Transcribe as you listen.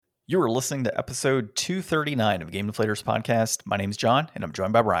You are listening to episode 239 of Game Deflators podcast. My name's John, and I'm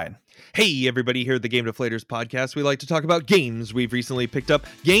joined by Brian. Hey, everybody, here at the Game Deflators podcast. We like to talk about games we've recently picked up,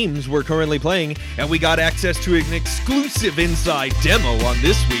 games we're currently playing, and we got access to an exclusive inside demo on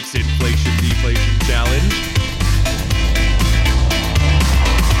this week's Inflation Deflation Challenge.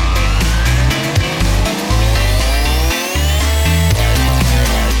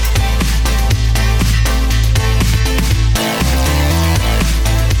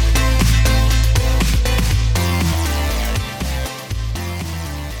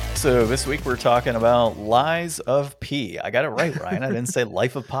 So this week we're talking about Lies of P. I got it right, Ryan. I didn't say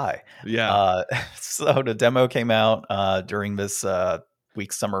Life of Pi. Yeah. So the demo came out during this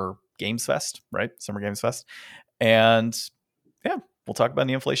week's Summer Games Fest, right? Summer Games Fest. And yeah, we'll talk about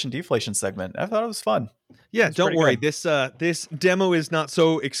the inflation deflation segment. I thought it was fun. Yeah, don't worry. Good. This demo is not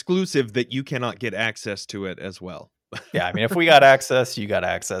so exclusive that you cannot get access to it as well. Yeah, I mean, if we got access, you got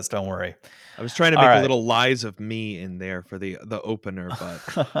access. Don't worry. I was trying to make a little Lies of Me in there for the opener,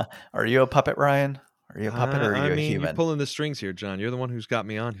 but are you a puppet, Ryan? Are you a puppet or are you a human? You're pulling the strings here, John. You're the one who's got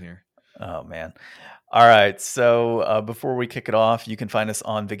me on here. Oh, man. All right. So before we kick it off, you can find us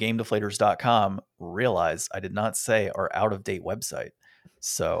on thegamedeflators.com. Realize I did not say our out-of-date website.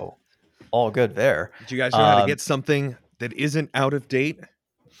 So all good there. Did you guys know how to get something that isn't out of date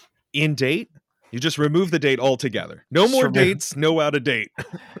in date? You just remove the date altogether. No more dates, no out of date.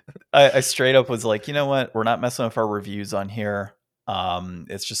 I straight up was like, you know what? We're not messing with our reviews on here.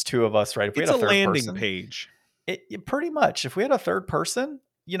 It's just two of us, right? If we it's had a third landing person, page. It pretty much. If we had a third person,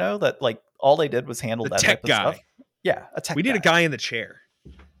 you know, that like all they did was handle the that tech type of guy. stuff. Yeah, a tech. We need a guy in the chair.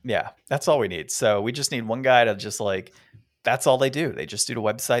 Yeah, that's all we need. So we just need one guy to just like. That's all they do. They just do the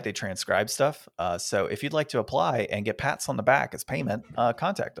website. They transcribe stuff. So if you'd like to apply and get pats on the back as payment,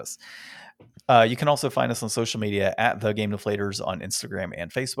 contact us. You can also find us on social media at The Game Deflators on Instagram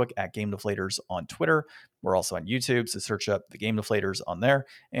and Facebook, at Game Deflators on Twitter. We're also on YouTube, so search up The Game Deflators on there.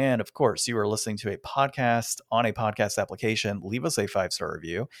 And of course, you are listening to a podcast on a podcast application. Leave us a 5-star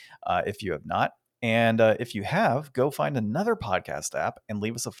review if you have not. And if you have, go find another podcast app and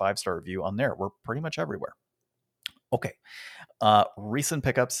leave us a 5-star review on there. We're pretty much everywhere. Okay. Recent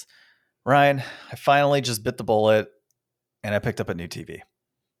pickups. Ryan, I finally just bit the bullet and I picked up a new TV.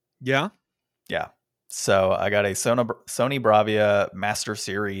 Yeah? Yeah. So I got a Sony Bravia Master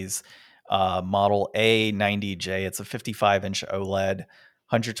Series model A90J. It's a 55-inch OLED,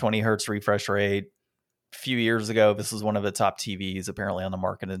 120 hertz refresh rate. A few years ago, this was one of the top TVs apparently on the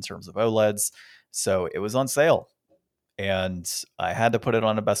market in terms of OLEDs. So it was on sale and I had to put it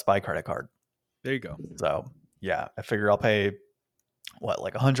on a Best Buy credit card. There you go. So yeah, I figure I'll pay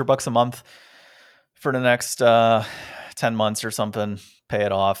like $100 a month for the next 10 months or something, pay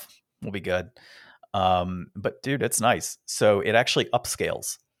it off. We'll be good. But dude, it's nice. So it actually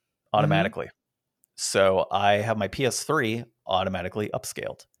upscales automatically. So I have my PS3 automatically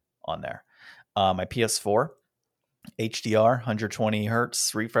upscaled on there. My PS4, HDR, 120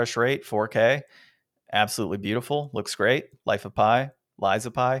 hertz refresh rate, 4K. Absolutely beautiful. Looks great. Life of Pi. Lies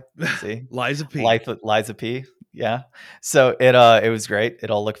of Pi. See? Lies of P. Lies of P. Yeah. So it was great.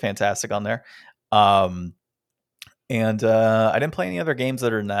 It all looked fantastic on there. And I didn't play any other games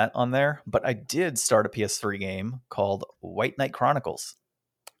that are not on there, but I did start a PS3 game called White Knight Chronicles.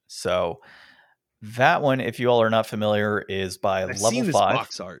 So that one, if you all are not familiar, is by I've Level seen 5. This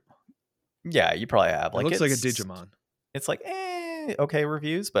box art. Yeah, you probably have. It looks like a Digimon. It's like okay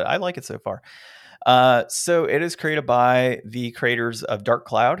reviews, but I like it so far. So it is created by the creators of Dark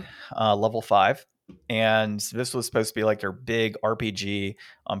Cloud, Level 5. And this was supposed to be like their big RPG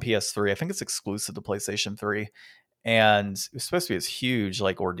on PS3. I think it's exclusive to PlayStation 3. And it was supposed to be this huge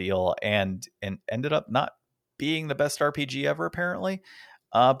like ordeal and ended up not being the best RPG ever, apparently.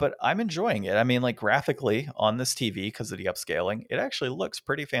 But I'm enjoying it. I mean, like graphically on this TV, because of the upscaling, it actually looks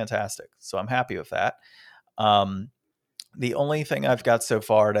pretty fantastic. So I'm happy with that. The only thing I've got so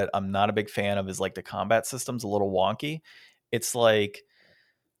far that I'm not a big fan of is like the combat system's a little wonky. It's like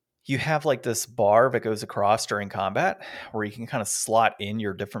you have like this bar that goes across during combat where you can kind of slot in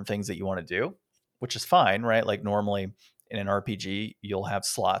your different things that you want to do, which is fine, right? Like normally in an RPG, you'll have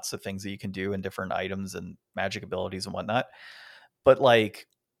slots of things that you can do and different items and magic abilities and whatnot. But like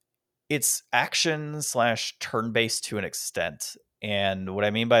it's action / turn-based to an extent. And what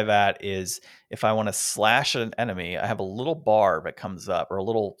I mean by that is if I want to slash at an enemy, I have a little bar that comes up or a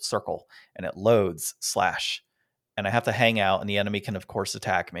little circle and it loads slash. And I have to hang out and the enemy can, of course,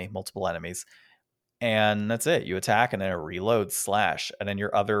 attack me, multiple enemies. and that's it. You attack and then it reloads slash, and then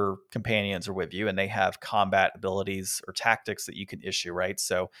your other companions are with you and they have combat abilities or tactics that you can issue, right?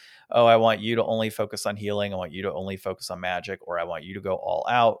 So, oh, I want you to only focus on healing, I want you to only focus on magic, or I want you to go all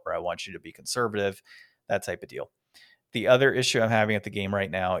out, or I want you to be conservative, that type of deal. The other issue I'm having at the game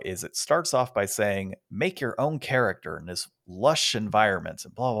right now is it starts off by saying, make your own character in this lush environment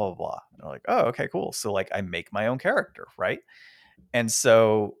and blah, blah, blah. And I'm like, oh, okay, cool. So like I make my own character, right? And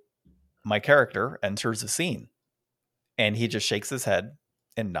so my character enters a scene and he just shakes his head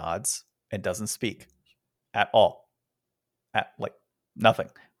and nods and doesn't speak at all. At like nothing,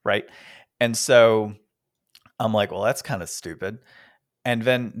 right? And so I'm like, well, that's kind of stupid. And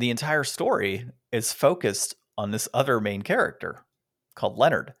then the entire story is focused on this other main character called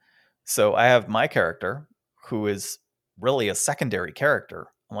Leonard. So I have my character who is really a secondary character.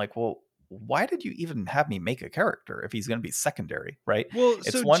 I'm like, well, why did you even have me make a character if he's going to be secondary, right? Well,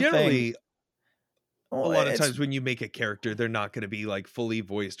 It's so one thing. generally, a Well, lot of it's times when you make a character, they're not going to be like fully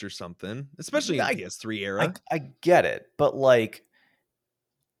voiced or something, especially in the I PS3 I era. I get it, but like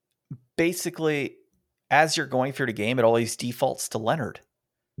basically as you're going through the game, it always defaults to Leonard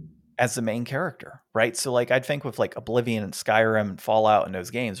as the main character, right? So like I'd think with like Oblivion and Skyrim and Fallout and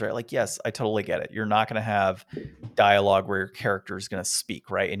those games, right? Like, yes, I totally get it. You're not going to have dialogue where your character is going to speak,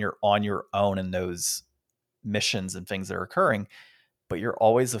 right? And you're on your own in those missions and things that are occurring, but you're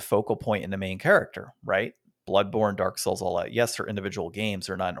always a focal point in the main character, right? Bloodborne, Dark Souls, all that. Yes, they're individual games,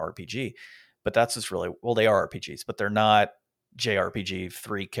 they're not an RPG, but that's just really, well, they are RPGs, but they're not JRPG,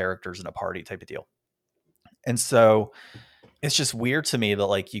 3 characters in a party type of deal. And so it's just weird to me that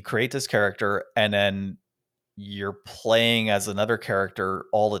like you create this character and then you're playing as another character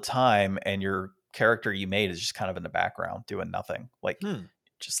all the time and your character you made is just kind of in the background doing nothing. Like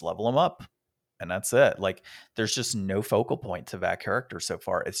just level them up and that's it. Like there's just no focal point to that character so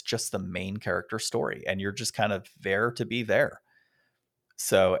far. It's just the main character story and you're just kind of there to be there.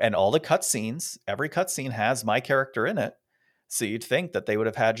 So, and all the cutscenes, every cutscene has my character in it. So you'd think that they would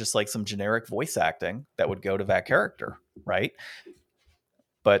have had just like some generic voice acting that would go to that character, right?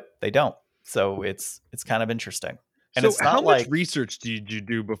 But they don't. So it's kind of interesting. And So it's how not much like research did you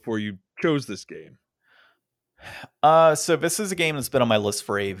do before you chose this game? so this is a game that's been on my list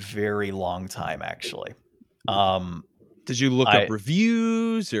for a very long time actually. Did you look I up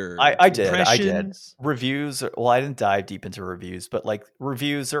reviews or I did. impressions? Reviews, well, I didn't dive deep into reviews, but like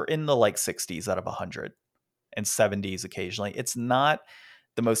reviews are in the like 60s out of 100 and 70s occasionally. It's not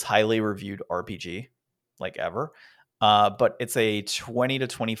the most highly reviewed RPG like ever. But it's a 20 to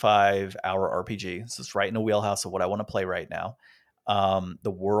 25 hour RPG. So it's right in the wheelhouse of what I want to play right now.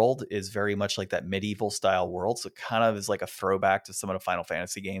 The world is very much like that medieval style world. So it kind of is like a throwback to some of the Final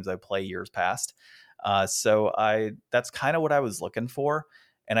Fantasy games I play years past. That's kind of what I was looking for.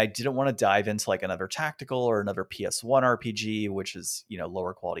 And I didn't want to dive into like another tactical or another PS1 RPG, which is, you know,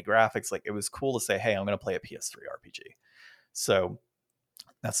 lower quality graphics. Like it was cool to say, hey, I'm going to play a PS3 RPG. So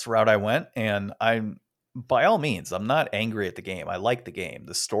that's the route I went. And I'm, by all means, I'm not angry at the game. I like the game.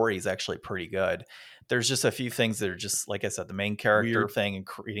 The story is actually pretty good. There's just a few things that are just, like I said, the main character Weird. thing and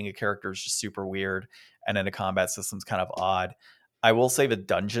creating a character is just super weird. And then the combat system's kind of odd. I will say the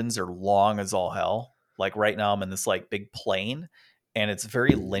dungeons are long as all hell. Like right now I'm in this like big plane and it's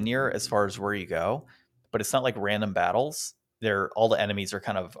very linear as far as where you go, but it's not like random battles. All the enemies are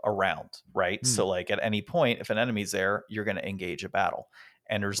kind of around, right? So like at any point, if an enemy's there, you're going to engage a battle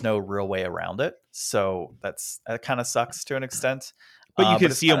and there's no real way around it. So that kind of sucks to an extent. But you can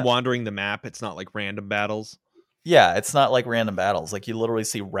But it's see them kinda, wandering the map. It's not like random battles. yeah, it's not like random battles. Like you literally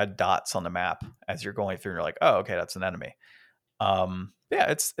see red dots on the map as you're going through and you're like, oh, okay, that's an enemy. Yeah,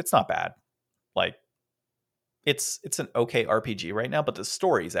 it's not bad. Like it's an okay RPG right now, but the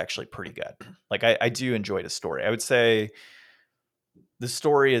story is actually pretty good. Like I do enjoy the story. I would say the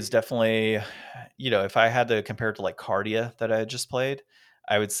story is definitely, you know, if I had to compare it to like Cardia that I had just played,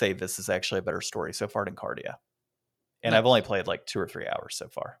 I would say this is actually a better story so far than Cardia. And I've only Nice. played like 2 or 3 hours so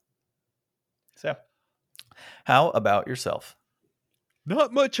far. So, how about yourself?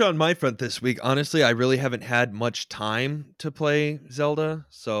 Not much on my front this week. Honestly, I really haven't had much time to play Zelda.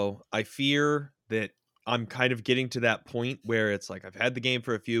 So I fear that I'm kind of getting to that point where it's like I've had the game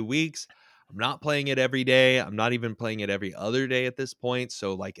for a few weeks. I'm not playing it every day. I'm not even playing it every other day at this point.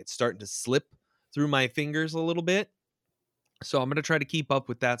 So like it's starting to slip through my fingers a little bit. So I'm going to try to keep up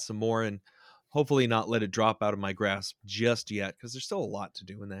with that some more and hopefully not let it drop out of my grasp just yet because there's still a lot to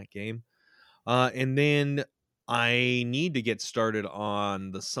do in that game. And then I need to get started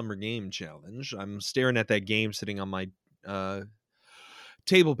on the Summer Game Challenge. I'm staring at that game sitting on my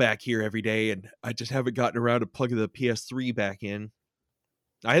table back here every day, and I just haven't gotten around to plugging the PS3 back in.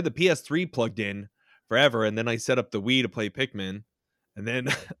 I had the PS3 plugged in forever, and then I set up the Wii to play Pikmin, and then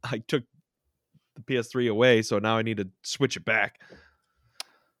I took the PS3 away, so now I need to switch it back.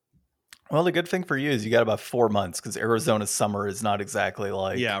 Well, the good thing for you is you got about 4 months because Arizona summer is not exactly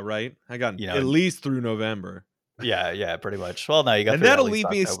like Yeah, right. I got you know. at least through November. Yeah, pretty much. Well, now you got And through that'll at least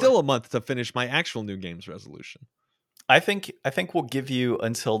leave me October. still a month to finish my actual new games resolution. I think we'll give you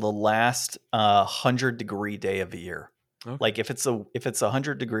until the last 100-degree day of the year. Okay. Like if it's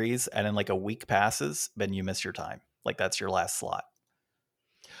 100 degrees and then like a week passes, then you miss your time. Like that's your last slot.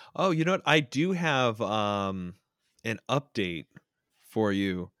 Oh, you know what? I do have an update for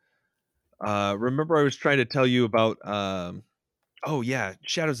you. Remember I was trying to tell you about oh yeah,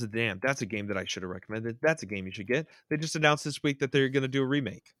 Shadows of the Dam. That's a game that I should have recommended. That's a game you should get. They just announced this week that they're going to do a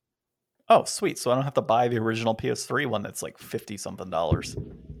remake. Oh, sweet. So I don't have to buy the original PS3 one that's like $50 something.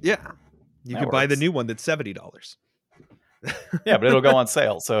 Yeah. You That could buy the works. new one that's $70. Yeah, but it'll go on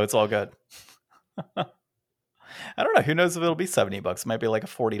sale, so it's all good. I don't know. Who knows if it'll be $70? It might be like a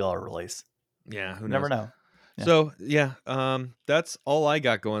 $40 release. Yeah, who You knows? never know. Yeah. So yeah, that's all I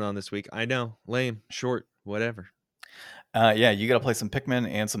got going on this week. I know, lame, short, whatever. Yeah, you got to play some Pikmin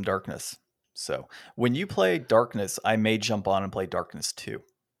and some Darkness. So when you play Darkness, I may jump on and play Darkness 2.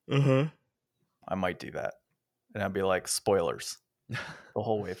 I might do that. And I'd be like, spoilers the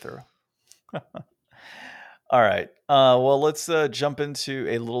whole way through. All right. Well, let's jump into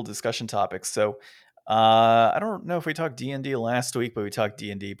a little discussion topic. So I don't know if we talked D&D last week, but we talked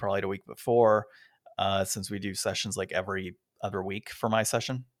D&D probably the week before, since we do sessions like every other week for my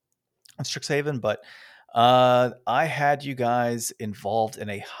session in Strixhaven. But I had you guys involved in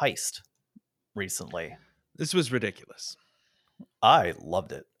a heist recently. This was ridiculous. I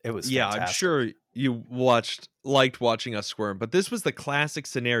loved it. It was fantastic. I'm sure you liked watching us squirm, but this was the classic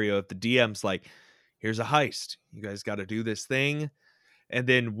scenario of the DM's like, here's a heist. You guys got to do this thing. And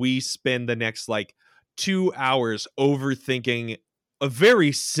then we spend the next like 2 hours overthinking a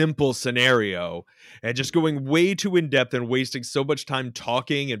very simple scenario and just going way too in depth and wasting so much time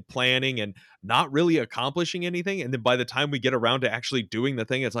talking and planning and not really accomplishing anything. And then by the time we get around to actually doing the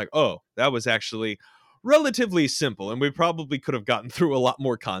thing, it's like, oh, that was actually relatively simple. And we probably could have gotten through a lot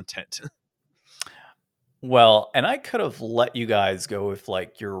more content. Well, and I could have let you guys go with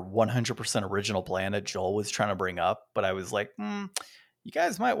like your 100% original plan that Joel was trying to bring up, but I was like, you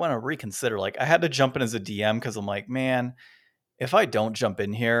guys might want to reconsider. Like I had to jump in as a DM because I'm like, man, if I don't jump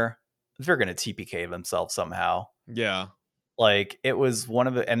in here, they're going to TPK themselves somehow. Yeah. Like it was one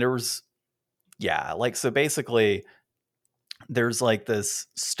of the, and there was, yeah, like, so basically there's like this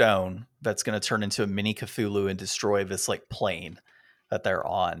stone that's going to turn into a mini Cthulhu and destroy this like plane that they're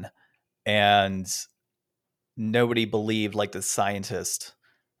on. And nobody believed like the scientist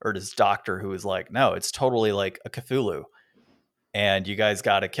or this doctor who was like, no, it's totally like a Cthulhu and you guys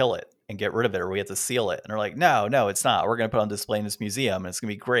got to kill it and get rid of it or we have to seal it. And they're like, no, it's not. We're going to put on display in this museum and it's going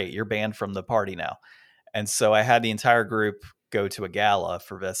to be great. You're banned from the party now. And so I had the entire group go to a gala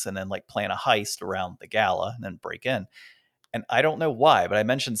for this and then like plan a heist around the gala and then break in. And I don't know why, but I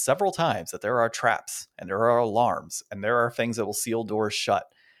mentioned several times that there are traps and there are alarms and there are things that will seal doors shut.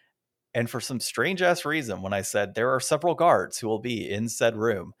 And for some strange ass reason, when I said there are several guards who will be in said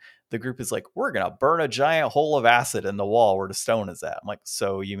room, the group is like, we're going to burn a giant hole of acid in the wall where the stone is at. I'm like,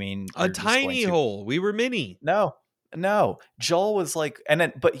 so you mean a tiny hole? We were mini. No. Joel was like, and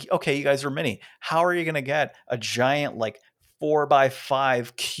then, but okay, you guys are mini. How are you going to get a giant, like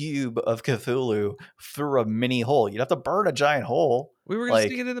 4x5 cube of Cthulhu through a mini hole? You'd have to burn a giant hole. We were going to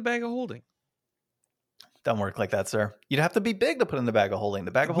stick it in the bag of holding. Doesn't work like that, sir. You'd have to be big to put in the bag of holding.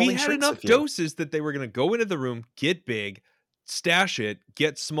 The bag of holding. We had enough doses that they were going to go into the room, get big, stash it,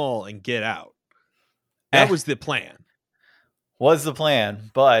 get small, and get out. That was the plan. Was the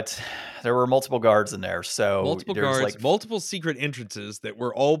plan, but there were multiple guards in there. So multiple guards, like multiple secret entrances that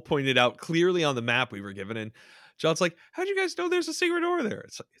were all pointed out clearly on the map we were given. And John's like, how'd you guys know there's a secret door there?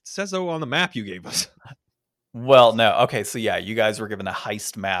 It says so on the map you gave us. Well, no. Okay. So yeah, you guys were given a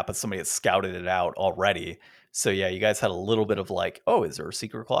heist map and somebody had scouted it out already. So yeah, you guys had a little bit of like, oh, is there a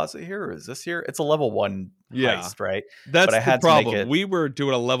secret closet here? Or is this here? It's a level 1 heist, right? That's the problem. We were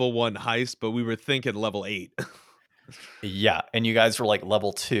doing a level 1 heist, but we were thinking level 8. Yeah. And you guys were like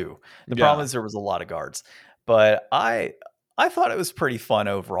level 2. The problem is there was a lot of guards, but I thought it was pretty fun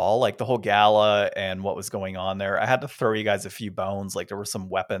overall, like the whole gala and what was going on there. I had to throw you guys a few bones. Like there were some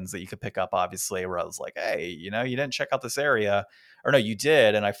weapons that you could pick up, obviously, where I was like, hey, you didn't check out this area. Or no, you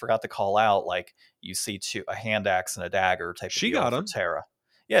did. And I forgot to call out, like, you see a hand axe and a dagger type of deal. She got him. Tara.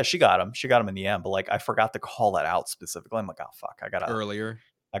 Yeah, she got him. She got him in the end. But like, I forgot to call that out specifically. I'm like, oh, fuck. I got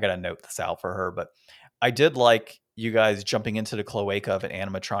to note this out for her. But I did like you guys jumping into the cloaca of an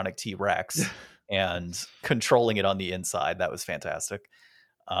animatronic T-Rex and controlling it on the inside. That was fantastic.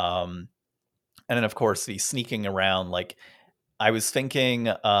 And then of course the sneaking around, like I was thinking,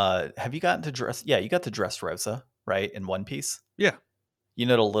 have you gotten to dress? Yeah, you got to dress Rosa, right? In One Piece. Yeah. You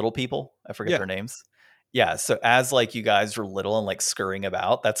know, the little people, I forget Yeah. their names. Yeah. So as like you guys were little and like scurrying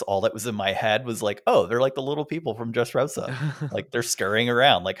about, that's all that was in my head was like, oh, they're like the little people from Just Rosa. Like they're scurrying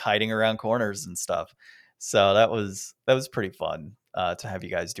around, like hiding around corners and stuff. So that was pretty fun to have you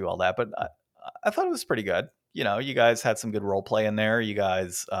guys do all that. But I thought it was pretty good. You know, you guys had some good role play in there. You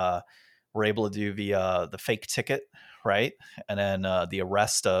guys were able to do the fake ticket, right? And then the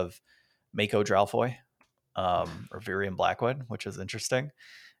arrest of Mako Dralfoy or Virion Blackwood, which is interesting.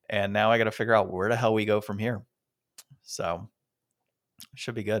 And now I got to figure out where the hell we go from here. So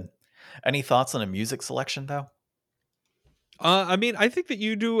should be good. Any thoughts on a music selection though? I mean, I think that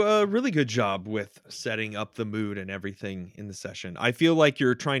you do a really good job with setting up the mood and everything in the session. I feel like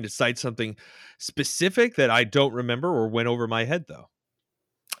you're trying to cite something specific that I don't remember or went over my head, though.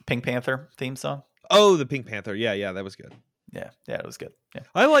 Pink Panther theme song. Oh, the Pink Panther. Yeah, that was good. Yeah, it was good. Yeah,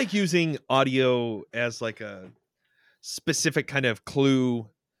 I like using audio as like a specific kind of clue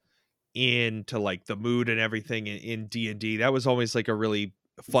into like the mood and everything in D&D. That was always like a really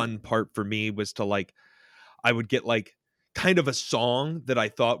fun part for me, was to like, I would get like kind of a song that I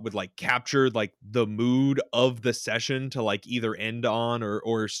thought would like capture like the mood of the session to like either end on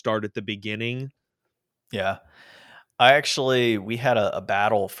or start at the beginning. Yeah. We had a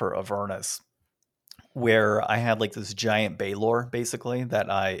battle for Avernus where I had like this giant Baylor basically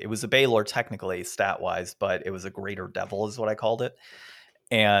it was a Baylor technically stat wise, but it was a greater devil is what I called it.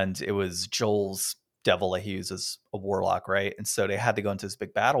 And it was Joel's devil that he uses a warlock, right? And so they had to go into this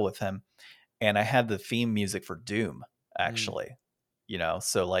big battle with him. And I had the theme music for Doom, actually, you know,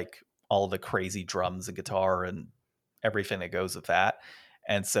 so like all of the crazy drums and guitar and everything that goes with that.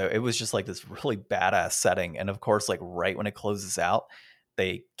 And so it was just like this really badass setting. And of course, like right when it closes out,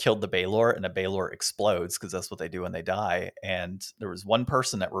 they killed the Baylor and the Baylor explodes because that's what they do when they die. And there was one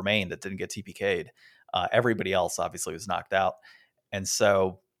person that remained that didn't get TPK'd. Everybody else obviously was knocked out. And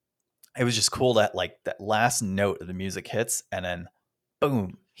so it was just cool that like that last note of the music hits and then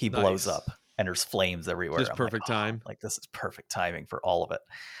boom, he blows up and there's flames everywhere. Just perfect time. Like this is perfect timing for all of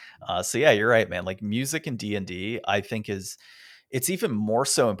it. So yeah, you're right, man. Like music in D&D, I think it's even more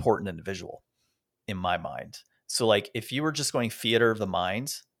so important than the visual in my mind. So like if you were just going theater of the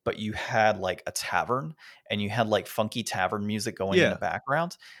mind, but you had like a tavern and you had like funky tavern music going in the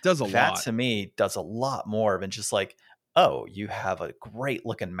background, that to me does a lot more than just like, oh, you have a great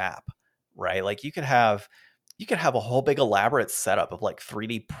looking map, right? Like you could have a whole big elaborate setup of like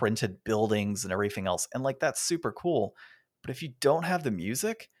 3D printed buildings and everything else. And like, that's super cool. But if you don't have the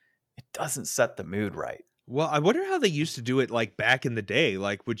music, it doesn't set the mood right. Well, I wonder how they used to do it like back in the day.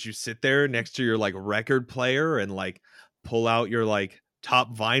 Like, would you sit there next to your like record player and like pull out your like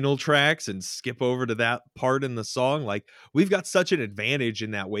top vinyl tracks and skip over to that part in the song? Like, we've got such an advantage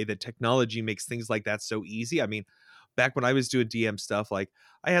in that way that technology makes things like that so easy. I mean, back when I was doing DM stuff, like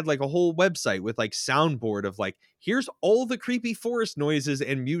I had like a whole website with like soundboard of like, here's all the creepy forest noises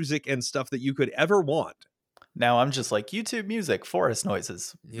and music and stuff that you could ever want. Now I'm just like YouTube music, forest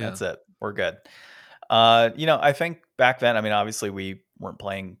noises. Yeah. That's it. We're good. You know, I think back then, I mean, obviously we weren't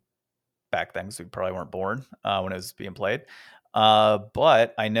playing back then because we probably weren't born when it was being played.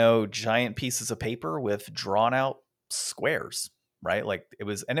 But I know giant pieces of paper with drawn out squares, right? Like it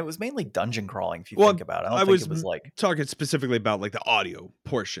was mainly dungeon crawling. If you think about it, I don't think it was like talking specifically about like the audio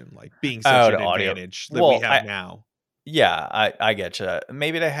portion, like being such an advantage that we have now. Yeah, I get you.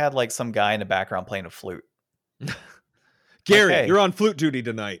 Maybe they had like some guy in the background playing a flute. Gary, okay, you're on flute duty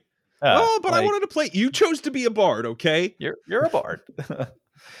tonight. But like, I wanted to play. You chose to be a bard, okay? You're a bard.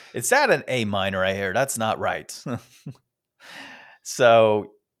 It's that an A minor I hear. That's not right.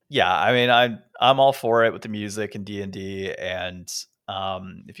 So yeah, I mean, I'm all for it with the music and D&D. And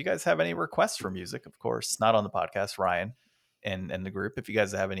if you guys have any requests for music, of course, not on the podcast, Ryan and the group. If you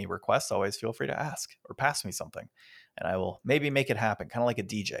guys have any requests, always feel free to ask or pass me something, and I will maybe make it happen. Kind of like a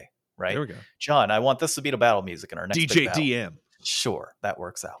DJ, right? There we go. John, I want this to be the battle music in our next DJ DM. Sure, that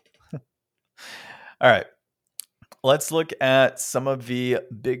works out. All right, let's look at some of the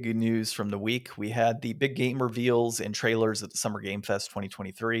big news from the week. We had the big game reveals and trailers at the Summer Game Fest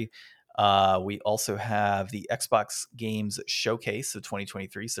 2023. We also have the Xbox Games Showcase of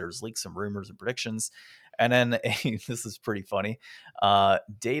 2023. So there's leaks and rumors and predictions. And then this is pretty funny.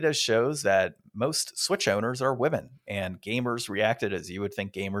 Data shows that most Switch owners are women, and gamers reacted as you would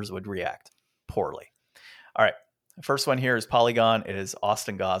think gamers would react, poorly. All right. First one here is Polygon. It is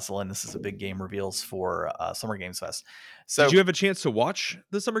Austin Goslin. This is a big game reveals for Summer Games Fest. Did So you have a chance to watch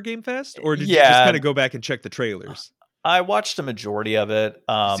the Summer Game Fest, or did you just kind yeah, of go back and check the trailers? I watched a majority of it.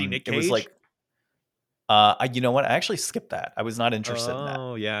 See Nick It was Cage? like, you know what? I actually skipped that. I was not interested in that.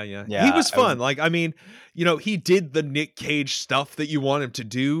 Oh, yeah, yeah. He Yeah, was I was. fun. Like, I mean, he did the Nick Cage stuff that you want him to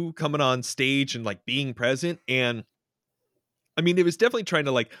do, coming on stage and like being present. And I mean, it was definitely trying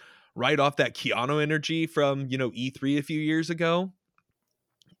to like write off that Keanu energy from, E3 a few years ago.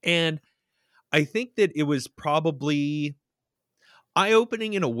 And I think that it was probably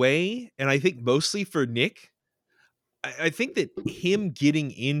eye-opening in a way. And I think mostly for Nick, I think that him getting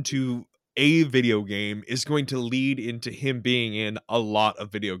into a video game is going to lead into him being in a lot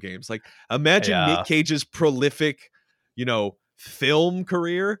of video games. Like, imagine Nick Yeah, Cage's prolific, film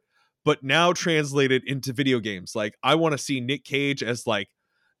career, but now translated into video games. Like, I want to see Nick Cage as like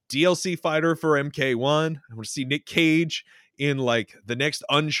DLC fighter for MK1. I want to see Nick Cage in like the next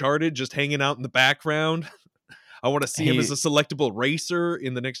Uncharted, just hanging out in the background. I want to see him as a he. selectable racer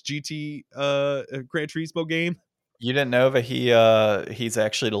in the next GT Gran Turismo game. You didn't know that he's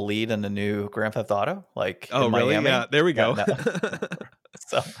actually the lead in the new Grand Theft Auto, like Oh, in really? Yeah, Miami. there we Yeah, go. no.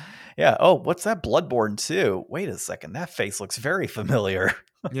 So, yeah. Oh, what's that? Bloodborne 2. Wait a second. That face looks very familiar.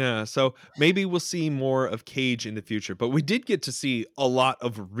 Yeah, so maybe we'll see more of Cage in the future, but we did get to see a lot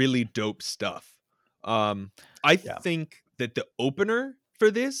of really dope stuff. Um, I Yeah. think that the opener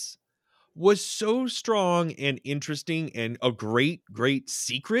for this was so strong and interesting and a great, great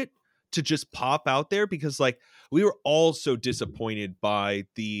secret to just pop out there because, like, we were all so disappointed by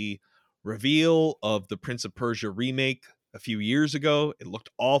the reveal of the Prince of Persia remake a few years ago. It looked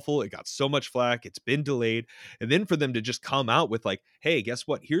awful. It got so much flack. It's been delayed. And then for them to just come out with, like, hey, guess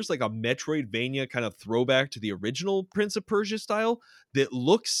what? Here's like a Metroidvania kind of throwback to the original Prince of Persia style that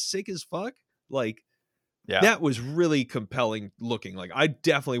looks sick as fuck. Like, Yeah. that was really compelling looking. Like, I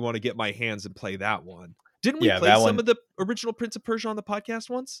definitely want to get my hands and play that one. Didn't we Yeah, play that some one. of the original Prince of Persia on the podcast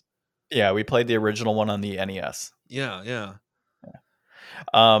once? Yeah, we played the original one on the NES. Yeah, yeah.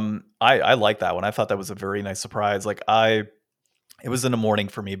 I like that one. I thought that was a very nice surprise. It was in the morning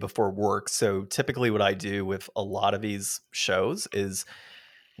for me before work. So typically what I do with a lot of these shows is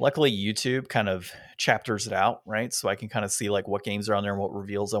luckily YouTube kind of chapters it out, right? So I can kind of see like what games are on there and what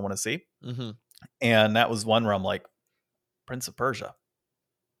reveals I want to see. Mm-hmm. And that was one where I'm like, Prince of Persia,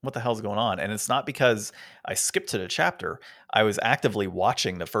 what the hell's going on? And it's not because I skipped to the chapter. I was actively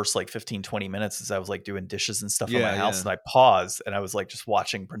watching the first like 15, 20 minutes as I was like doing dishes and stuff in Yeah, my house. yeah. And I paused and I was like just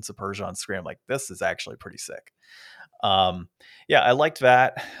watching Prince of Persia on screen. I'm like, this is actually pretty sick. Yeah, I liked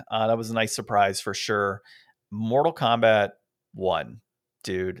that. That was a nice surprise for sure. Mortal Kombat 1,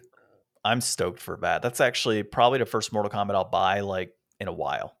 dude, I'm stoked for that. That's actually probably the first Mortal Kombat I'll buy like in a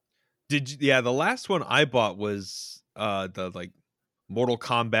while. Yeah, the last one I bought was the like Mortal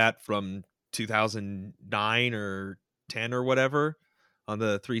Kombat from 2009 or 10 or whatever on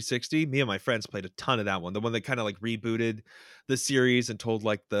the 360. Me and my friends played a ton of that one. The one that kind of like rebooted the series and told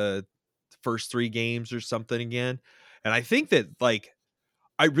like the first 3 games or something again. And I think that like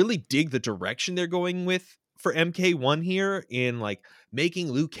I really dig the direction they're going with for MK1 here in like making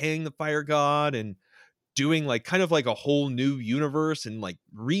Liu Kang the fire god and doing like kind of like a whole new universe and like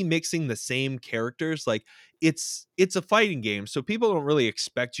remixing the same characters. Like it's a fighting game, so people don't really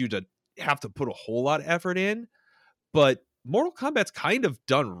expect you to have to put a whole lot of effort in, but Mortal Kombat's kind of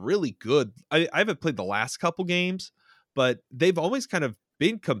done really good. I haven't played the last couple games, but they've always kind of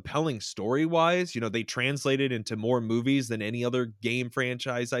been compelling story wise. They translated into more movies than any other game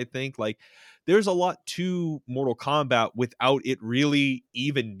franchise, I think. Like, there's a lot to Mortal Kombat without it really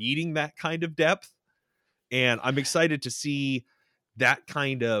even needing that kind of depth. And I'm excited to see that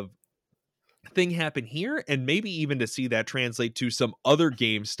kind of thing happen here, and maybe even to see that translate to some other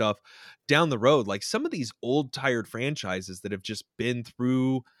game stuff down the road. Like some of these old tired franchises that have just been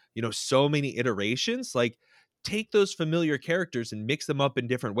through so many iterations, like take those familiar characters and mix them up in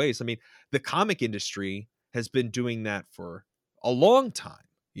different ways. I mean, the comic industry has been doing that for a long time.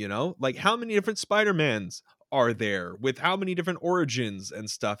 Like how many different Spider-Mans are there with how many different origins and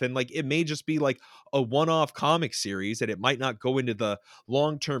stuff, and like it may just be like a one-off comic series and it might not go into the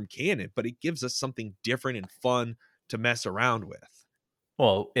long-term canon, but it gives us something different and fun to mess around with.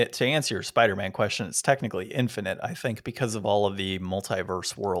 Well, to answer your Spider-Man question, it's technically infinite, I think, because of all of the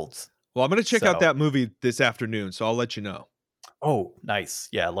multiverse worlds. Well, I'm going to check out So, that movie this afternoon, so I'll let you know. oh, nice.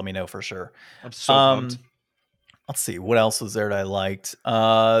 Yeah, let me know for sure. I'm so pumped. Let's see, what else was there that I liked? Sonic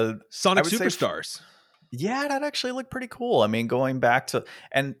I would say Superstars. yeah, that actually looked pretty cool. I mean, going back to,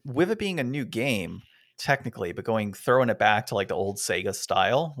 and with it being a new game, technically, but throwing it back to like the old Sega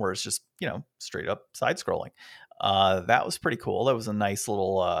style, where it's just, straight up side scrolling. That was pretty cool. That was a nice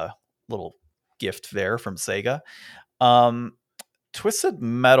little gift there from Sega. Um, Twisted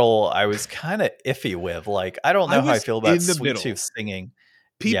Metal, I was kind of iffy with. Like, I don't I know how I was feel about in the Sweet middle. Tooth singing.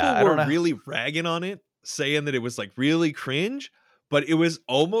 Yeah, People I were don't know. really ragging on it, saying that it was like really cringe, but it was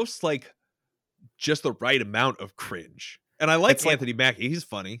almost like just the right amount of cringe. And I like It's like Anthony Mackie. He's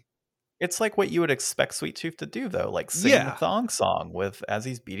funny. it's like what you would expect Sweet Tooth to do, though, like singing the Yeah. thong song with as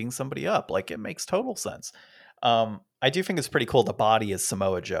he's beating somebody up. Like, it makes total sense. I do think it's pretty cool. The body is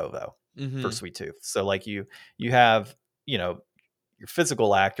Samoa Joe, though, for Mm-hmm. Sweet Tooth. So like you have, you know, your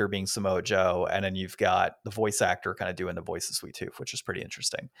physical actor being Samoa Joe, and then you've got the voice actor kind of doing the voice of Sweet Tooth, which is pretty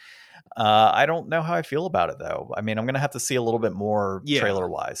interesting. I don't know how I feel about it, though. I mean, I'm gonna have to see a little bit more Yeah. trailer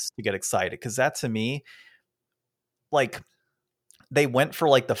wise to get excited, because that to me, like, they went for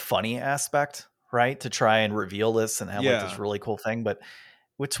like the funny aspect, right, to try and reveal this and have like this Yeah. really cool thing. But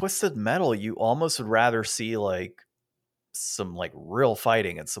with Twisted Metal, you almost would rather see like some like real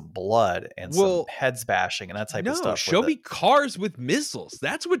fighting and some blood and some Well, heads bashing and that type of no, stuff with show it. me cars with missiles.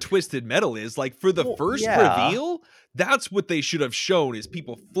 That's what Twisted Metal is. Like for the Well, first yeah, reveal, that's what they should have shown is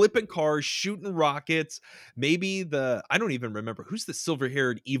people flipping cars, shooting rockets. Maybe I don't even remember who's the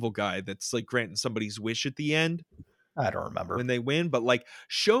silver-haired evil guy that's like granting somebody's wish at the end I don't remember. when they win, but like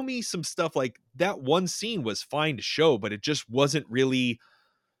show me some stuff like that. One scene was fine to show, but it just wasn't really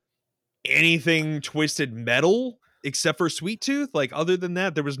anything Twisted Metal except for Sweet Tooth. Like other than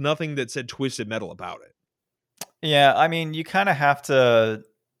that, there was nothing that said Twisted Metal about it. Yeah, I mean, you kind of have to.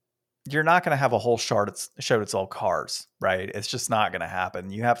 You're not going to have a whole show that's all cars, right? It's just not going to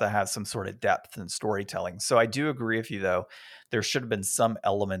happen. You have to have some sort of depth and storytelling. So I do agree with you, though. There should have been some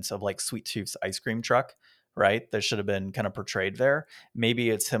elements of like Sweet Tooth's ice cream truck, right? That should have been kind of portrayed there.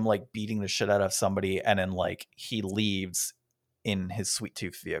 Maybe it's him like beating the shit out of somebody and then like he leaves in his Sweet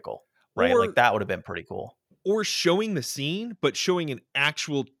Tooth vehicle, right? Like Or that would have been pretty cool. or showing the scene, but showing an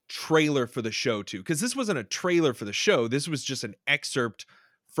actual trailer for the show too. Because this wasn't a trailer for the show. This was just an excerpt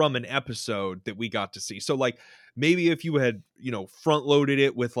from an episode that we got to see. So like maybe if you had, front loaded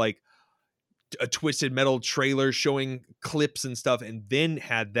it with like a Twisted Metal trailer showing clips and stuff and then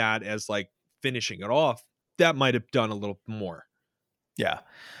had that as like finishing it off, that might have done a little more. Yeah.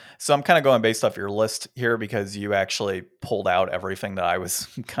 So I'm kind of going based off your list here because you actually pulled out everything that I was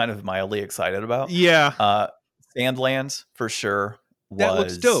kind of mildly excited about. Yeah, Uh, Sandlands for sure that looks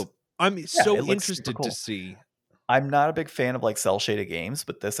was, dope. I'm yeah, so it looks super interested to cool. see. I'm not a big fan of like cell shaded games,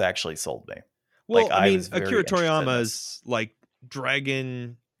 but this actually sold me. Like Well, I I mean, was very Akira interested in this. Toriyama's like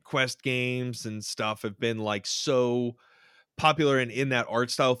Dragon Quest games and stuff have been like so popular and in that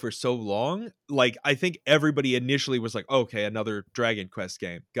art style for so long. Like, I think everybody initially was like, okay, another Dragon Quest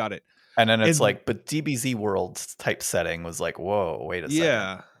game. Got it. And then it's And like, but DBZ World type setting was like, whoa, wait a second.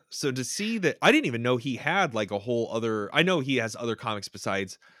 yeah. So to see that, I didn't even know he had like a whole other, I know he has other comics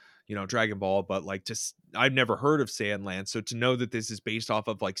besides, Dragon Ball, but like I've never heard of Sandland. So to know that this is based off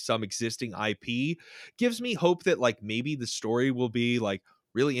of like some existing IP gives me hope that like maybe the story will be like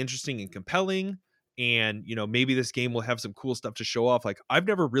really interesting and compelling. And, maybe this game will have some cool stuff to show off. Like I've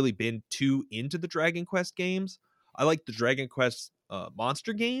never really been too into the Dragon Quest games. I like the Dragon Quest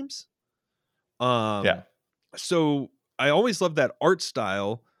monster games. Yeah. So I always love that art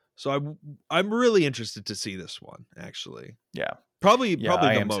style. So I'm really interested to see this one actually. Yeah. Probably Yeah.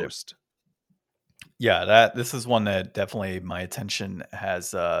 I the am too. most. Yeah. This is one that definitely my attention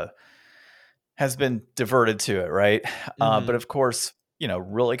has been diverted to it. Right. But Mhm. of course,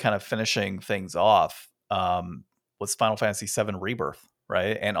 really kind of finishing things off was Final Fantasy VII Rebirth.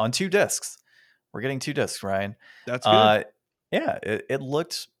 Right. And on 2 discs, we're getting 2 discs, Ryan. That's good. Yeah, it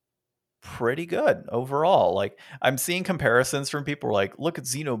looked pretty good overall. Like I'm seeing comparisons from people who are like, look at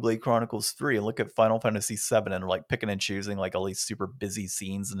Xenoblade Chronicles 3 and look at Final Fantasy 7 and like picking and choosing like all these super busy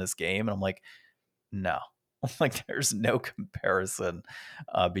scenes in this game. And I'm like, no, like there's no comparison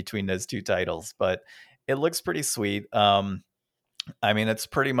between those 2 titles, but it looks pretty sweet. I mean, it's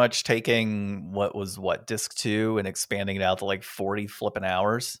pretty much taking what disc 2 and expanding it out to like 40 flipping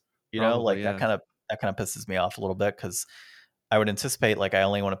hours, Probably, like yeah. that kind of pisses me off a little bit because I would anticipate like I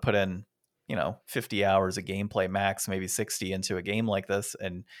only want to put in 50 hours of gameplay max, maybe 60 into a game like this.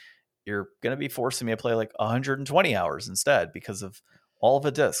 And you're going to be forcing me to play like 120 hours instead because of all of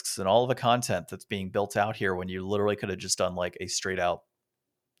the discs and all of the content that's being built out here when you literally could have just done like a straight out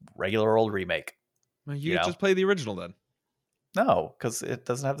regular old remake. Well, You you know? just play the original then. No, because it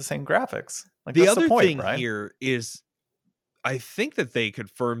doesn't have the same graphics. Like The that's the other point, thing right? here is I think that they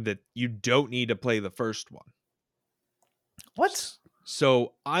confirmed that you don't need to play the first one. What?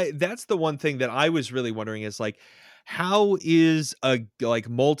 So that's the one thing that I was really wondering is like, how is a like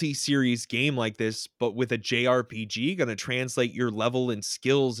multi-series game like this, but with a JRPG, going to translate your level and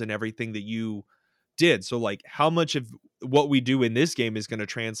skills and everything that you did. So like how much of what we do in this game is going to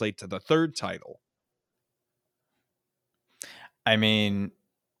translate to the third title? I mean,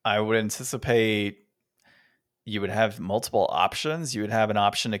 I would anticipate you would have multiple options. You would have an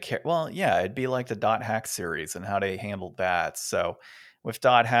option to care. Well, yeah, it'd be like the Dot Hack series and how they handled that. So with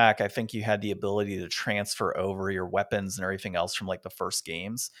Dot Hack, I think you had the ability to transfer over your weapons and everything else from like the first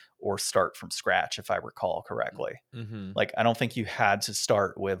games or start from scratch, if I recall correctly. Mm-hmm. Like, I don't think you had to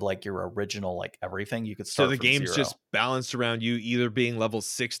start with like your original, like everything. You could So start the from game's just zero. balanced around you either being level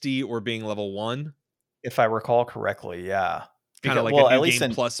 60 or being level 1. If I recall correctly, yeah. Kind of Because, like a well, new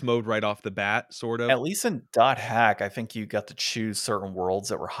game plus mode right off the bat, sort of. at least in Dot Hack, I think you got to choose certain worlds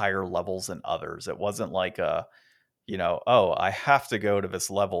that were higher levels than others. It wasn't like oh, I have to go to this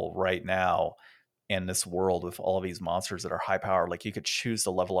level right now in this world with all these monsters that are high powered. Like you could choose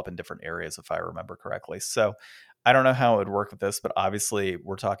to level up in different areas, if I remember correctly. So I don't know how it would work with this, but obviously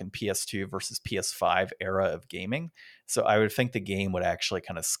we're talking PS2 versus PS5 era of gaming. So I would think the game would actually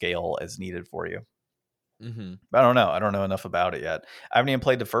kind of scale as needed for you. Mm-hmm. I don't know. I don't know enough about it yet. I haven't even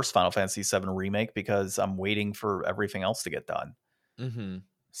played the first Final Fantasy VII remake because I'm waiting for everything else to get done. Mm-hmm.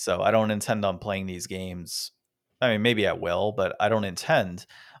 So I don't intend on playing these games. I mean, maybe I will, but I don't intend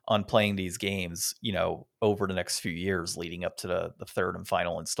on playing these games, over the next few years leading up to the third and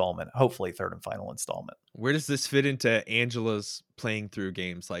final installment. Hopefully, third and final installment. Where does this fit into Angela's playing through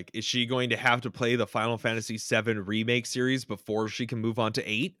games? Like, is she going to have to play the Final Fantasy VII remake series before she can move on to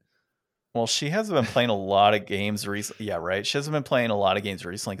 8? Well, she hasn't been playing a lot of games recently. Yeah, right. She hasn't been playing a lot of games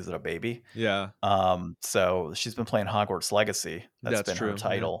recently because of a baby. Yeah, So she's been playing Hogwarts Legacy. That's that's been her true. Yeah.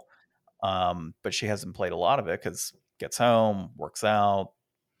 title. But she hasn't played a lot of it because gets home, works out,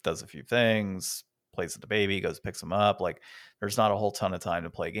 does a few things, plays with the baby, goes picks him up. Like there's not a whole ton of time to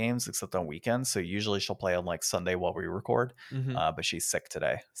play games except on weekends. So usually she'll play on like Sunday while we record. Mm-hmm. But she's sick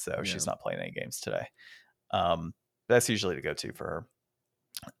today, so Yeah. she's not playing any games today. That's usually the go-to for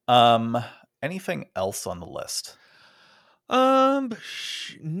her. Anything else on the list?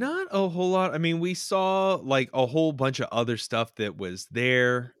 Not a whole lot. I mean, we saw like a whole bunch of other stuff that was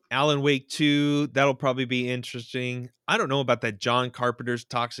there. Alan Wake 2, that'll probably be interesting. I don't know about that John Carpenter's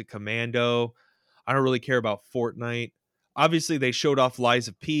Toxic Commando. I don't really care about Fortnite. Obviously, they showed off Lies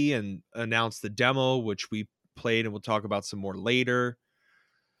of P and announced the demo, which we played and we'll talk about some more later.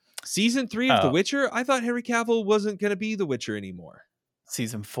 Season 3 of The Witcher, I thought Henry Cavill wasn't going to be The Witcher anymore.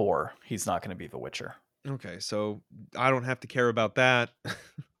 Season 4, he's not going to be The Witcher. Okay, so I don't have to care about that.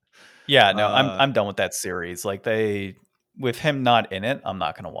 Yeah, no, I'm done with that series. Like with him not in it, I'm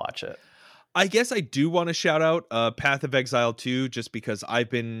not going to watch it. I guess I do want to shout out Path of Exile 2 just because I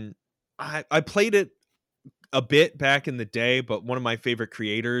played it a bit back in the day, but one of my favorite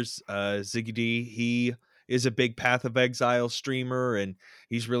creators, Ziggy D, he is a big Path of Exile streamer and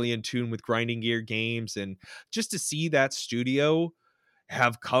he's really in tune with grinding gear games, and just to see that studio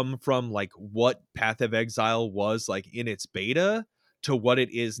have come from like what Path of Exile was like in its beta to what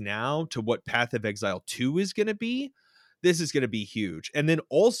it is now to what Path of Exile 2 is going to be. This is going to be huge. And then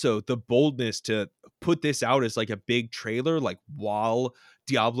also the boldness to put this out as like a big trailer, like while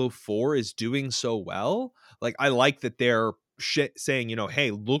Diablo 4 is doing so well. Like I like that they're saying,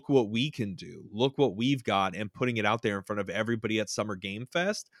 hey, look what we can do. Look what we've got, and putting it out there in front of everybody at Summer Game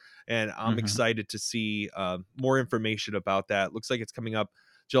Fest. And I'm excited to see more information about that. Looks like it's coming up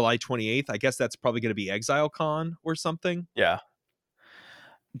July 28th. I guess that's probably going to be ExileCon or something. Yeah.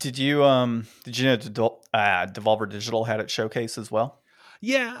 Did you know Devolver Digital had its showcase as well?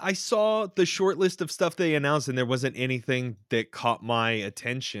 Yeah, I saw the short list of stuff they announced, and there wasn't anything that caught my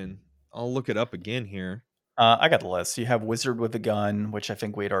attention. I'll look it up again here. I got the list. You have Wizard with a Gun, which I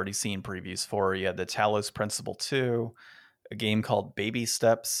think we had already seen previews for. You had the Talos Principle 2, a game called Baby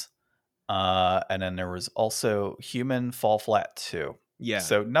Steps, and then there was also Human Fall Flat 2. Yeah.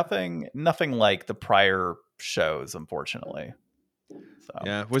 So nothing like the prior shows, unfortunately. So.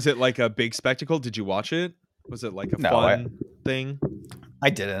 Yeah. Was it like a big spectacle? Did you watch it? Was it like a fun thing? I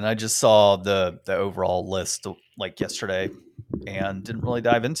didn't. I just saw the overall list like yesterday and didn't really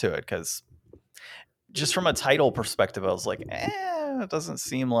dive into it because just from a title perspective, I was like, it doesn't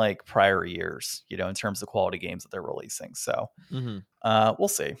seem like prior years, in terms of quality games that they're releasing. So we'll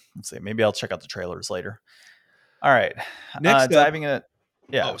see. Maybe I'll check out the trailers later. All right. Next diving in.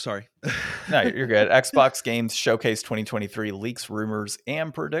 Yeah. Oh, sorry. No, you're good. Xbox Games Showcase 2023 leaks, rumors,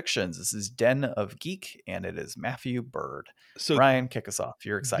 and predictions. This is Den of Geek, and it is Matthew Bird. So Ryan, kick us off.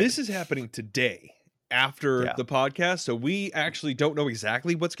 You're excited. This is happening today after the podcast, so we actually don't know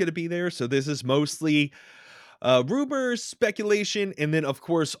exactly what's going to be there. So this is mostly rumors, speculation, and then, of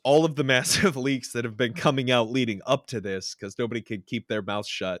course, all of the massive leaks that have been coming out leading up to this because nobody could keep their mouth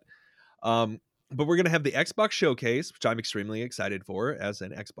shut. But we're going to have the Xbox Showcase, which I'm extremely excited for as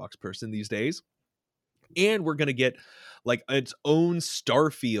an Xbox person these days. And we're going to get like its own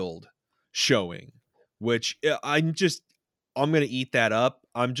Starfield showing, which I'm going to eat that up.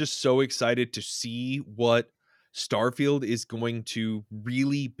 I'm just so excited to see what Starfield is going to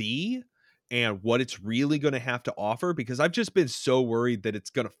really be and what it's really going to have to offer, because I've just been so worried that it's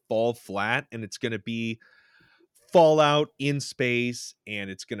going to fall flat and it's going to be Fallout in space and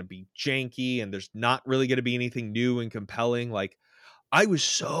it's going to be janky and there's not really going to be anything new and compelling. Like, I was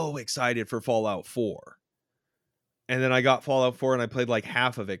so excited for Fallout 4. And then I got Fallout 4 and I played like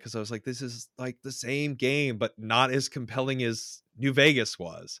half of it because I was like, this is like the same game, but not as compelling as New Vegas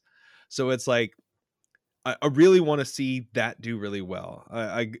was. So it's like, I really want to see that do really well.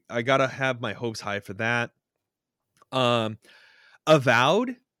 I gotta have my hopes high for that.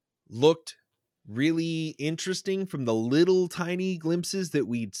 Avowed looked really interesting from the little tiny glimpses that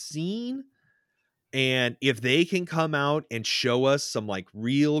we'd seen. And if they can come out and show us some like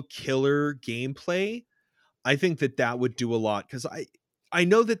real killer gameplay, I think that would do a lot, because I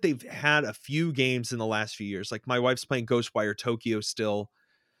know that they've had a few games in the last few years. Like, my wife's playing Ghostwire Tokyo still,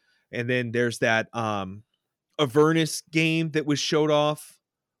 and then there's that Avernus game that was showed off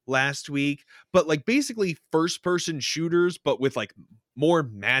last week. But like, basically first person shooters, but with like more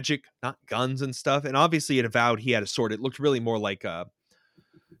magic, not guns and stuff. And obviously at Avowed he had a sword. It looked really more like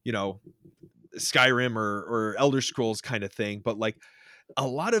you know, Skyrim or Elder Scrolls kind of thing. But like, a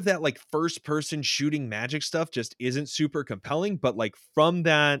lot of that like first person shooting magic stuff just isn't super compelling. But like, from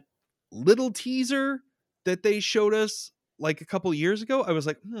that little teaser that they showed us like a couple years ago, I was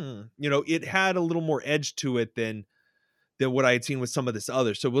like, it had a little more edge to it than what I had seen with some of this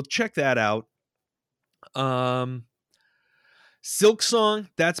other. So we'll check that out. Silk Song,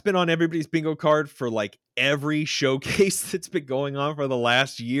 that's been on everybody's bingo card for like every showcase that's been going on for the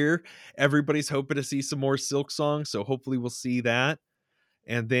last year. Everybody's hoping to see some more Silk Song, so hopefully we'll see that.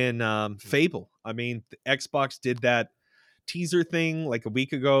 And then Fable. I mean, Xbox did that teaser thing like a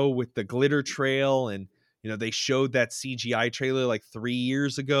week ago with the glitter trail, and they showed that CGI trailer like 3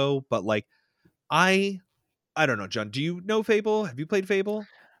 years ago. But like, I don't know, John. Do you know Fable? Have you played Fable?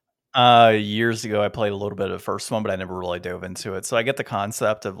 Years ago I played a little bit of the first one, but I never really dove into it. So I get the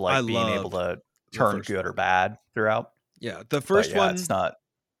concept of I like being able love to the turn first good or one. bad throughout. Yeah, the But first yeah, it's one. not.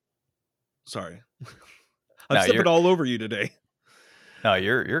 Sorry, I'm No, stepping you're all over you today. no,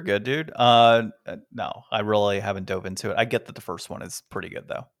 you're good, dude. No, I really haven't dove into it. I get that the first one is pretty good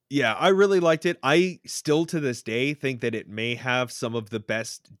though. Yeah, I really liked it. I still to this day think that it may have some of the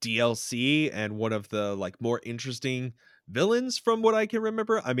best DLC and one of the like more interesting villains from what I can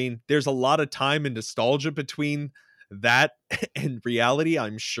remember. I mean, there's a lot of time and nostalgia between that and reality,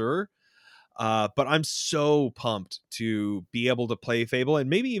 I'm sure. But I'm so pumped to be able to play Fable and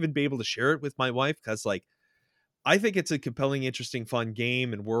maybe even be able to share it with my wife, because like, I think it's a compelling, interesting, fun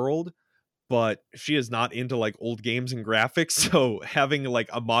game and world, but she is not into like old games and graphics. So having like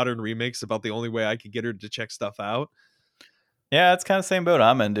a modern remix about the only way I could get her to check stuff out. Yeah, it's kind of same boat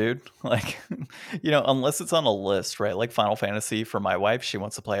I'm in, dude. Like, unless it's on a list, right? Like Final Fantasy for my wife, she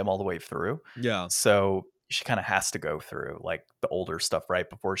wants to play them all the way through. Yeah. So she kind of has to go through like the older stuff, right?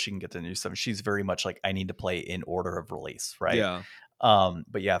 Before she can get the new stuff. She's very much like, I need to play in order of release, right? Yeah.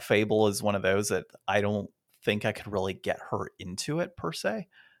 But yeah, Fable is one of those that I don't think I could really get her into it per se.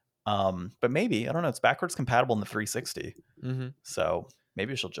 But maybe, I don't know, it's backwards compatible in the 360. Mm-hmm. So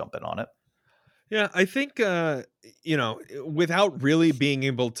maybe she'll jump in on it. Yeah, I think without really being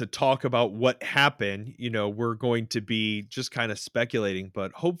able to talk about what happened, we're going to be just kind of speculating.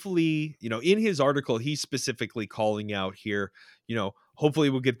 But hopefully, in his article, he's specifically calling out here, hopefully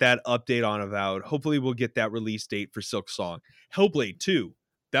we'll get that update on Avowed. Hopefully we'll get that release date for Silk Song. Hellblade 2.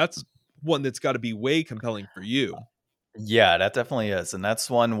 That's one that's got to be way compelling for you. Yeah, that definitely is. And that's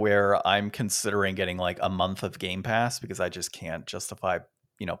one where I'm considering getting like a month of Game Pass, because I just can't justify,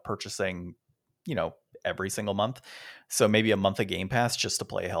 purchasing, every single month. So maybe a month of Game Pass just to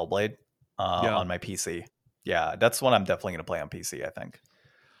play Hellblade on my PC. Yeah, that's one I'm definitely going to play on PC, I think.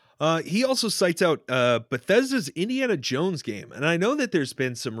 He also cites out Bethesda's Indiana Jones game. And I know that there's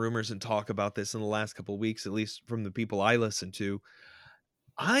been some rumors and talk about this in the last couple of weeks, at least from the people I listen to.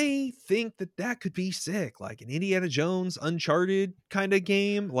 I think that could be sick, like an Indiana Jones Uncharted kind of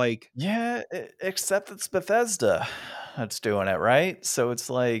game. Like, Yeah, except it's Bethesda that's doing it, right? So it's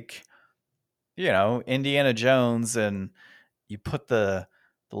like, Indiana Jones, and you put the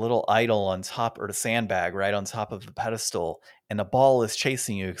little idol on top, or the sandbag right on top of the pedestal, and the ball is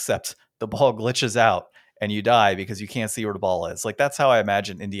chasing you, except the ball glitches out and you die because you can't see where the ball is. Like, that's how I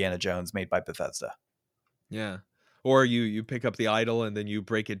imagine Indiana Jones made by Bethesda. yeah. Or you pick up the idol and then you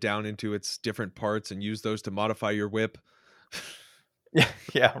break it down into its different parts and use those to modify your whip. Yeah,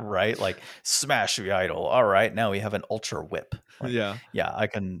 yeah, right. Like smash the idol. All right, now we have an ultra whip. Like, Yeah. yeah, I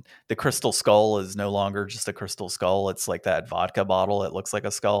can. The crystal skull is no longer just a crystal skull. It's like that vodka bottle. It looks like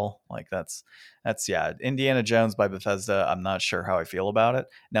a skull. Like that's yeah. Indiana Jones by Bethesda. I'm not sure how I feel about it.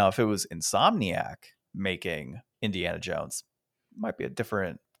 Now, if it was Insomniac making Indiana Jones, might be a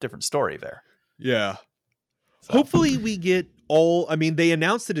different story there. Yeah. So Hopefully we get all, I mean, they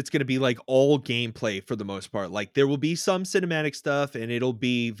announced that it's going to be like all gameplay for the most part. Like there will be some cinematic stuff and it'll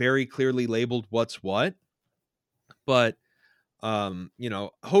be very clearly labeled what's what. But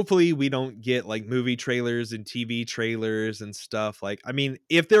hopefully we don't get like movie trailers and TV trailers and stuff. Like, I mean,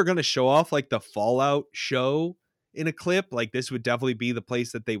 if they're going to show off like the Fallout show in a clip, like this would definitely be the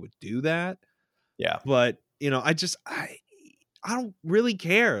place that they would do that. yeah, But, I don't really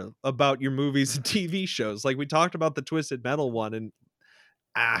care about your movies and TV shows. Like we talked about the Twisted Metal one and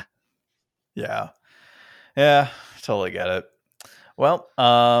yeah, yeah. Totally get it. Well,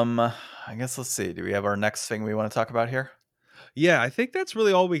 I guess let's see. Do we have our next thing we want to talk about here? yeah, I think that's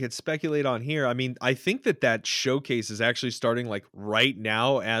really all we could speculate on here. I mean, I think that showcase is actually starting like right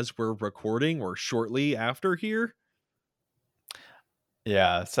now as we're recording or shortly after here.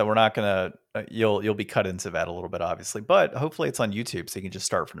 Yeah, so we're not gonna. You'll be cut into that a little bit, obviously, but hopefully it's on YouTube, so you can just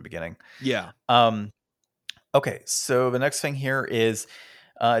start from the beginning. Yeah. Um, okay, so the next thing here is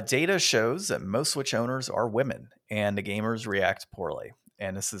data shows that most Switch owners are women, and the gamers react poorly.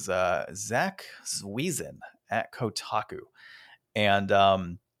 And this is Zach Zwiesen at Kotaku, and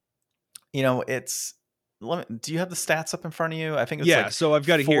it's. Do you have the stats up in front of you? I think it's Yeah, like so I've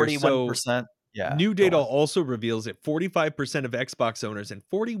got it here. So 41%. Yeah, new go data on. also reveals that 45% of Xbox owners and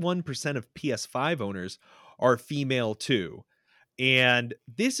 41% of PS5 owners are female too. And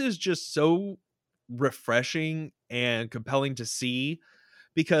this is just so refreshing and compelling to see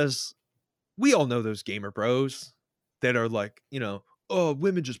because we all know those gamer bros that are like, oh,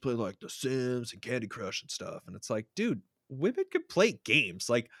 women just play like The Sims and Candy Crush and stuff. And it's like, dude, women can play games.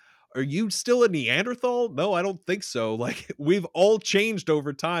 Like, are you still a Neanderthal? No, I don't think so. Like, we've all changed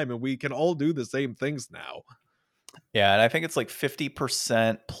over time and we can all do the same things now. Yeah, and I think it's like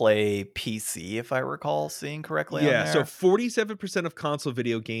 50% play PC, if I recall seeing correctly on Yeah, so there. 47% of console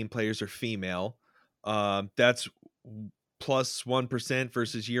video game players are female. That's plus 1%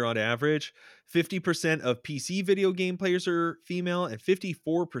 versus year on average. 50% of PC video game players are female and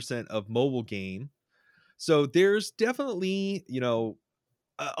 54% of mobile game. So there's definitely,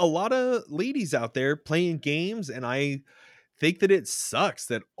 a lot of ladies out there playing games, and I think that it sucks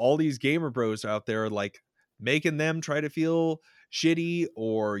that all these gamer bros out there are like making them try to feel shitty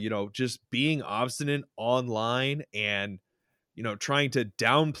or, just being obstinate online and, trying to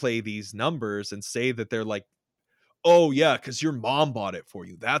downplay these numbers and say that they're like, oh yeah, because your mom bought it for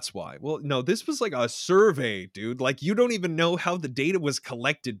you. That's why. Well, no, this was like a survey, dude. Like you don't even know how the data was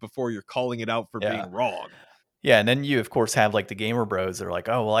collected before you're calling it out for Yeah. being wrong. Yeah, and then you of course have like the gamer bros that are like,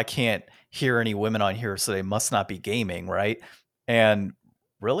 "Oh, well, I can't hear any women on here, so they must not be gaming," right? And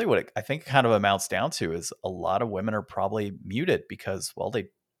really what I think kind of amounts down to is a lot of women are probably muted because, well, they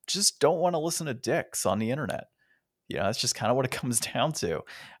just don't want to listen to dicks on the internet. That's just kind of what it comes down to.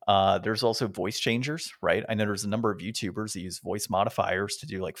 There's also voice changers, right? I know there's a number of YouTubers that use voice modifiers to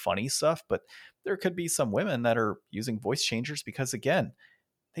do like funny stuff, but there could be some women that are using voice changers because, again,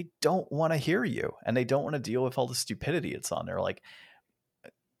 they don't want to hear you and they don't want to deal with all the stupidity that's on there. Like,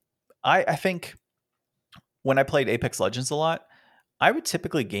 I think when I played Apex Legends a lot, I would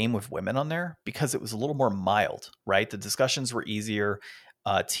typically game with women on there because it was a little more mild, right? The discussions were easier.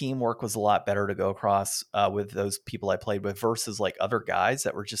 Teamwork was a lot better to go across with those people I played with versus like other guys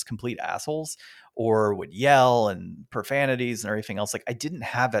that were just complete assholes or would yell and profanities and everything else. Like I didn't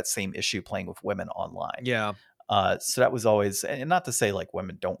have that same issue playing with women online. Yeah. So that was always, and not to say like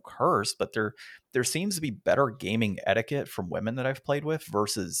women don't curse, but there seems to be better gaming etiquette from women that I've played with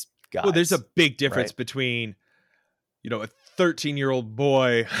versus guys. Well, there's a big difference right? between, a 13-year-old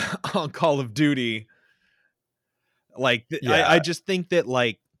boy on Call of Duty. Like, Yeah. I just think that,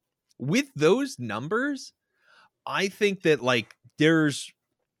 like, with those numbers, I think that, like, there's,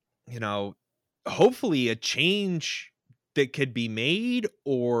 hopefully a change that could be made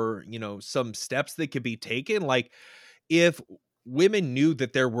or, some steps that could be taken. Like, if women knew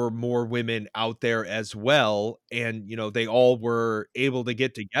that there were more women out there as well and they all were able to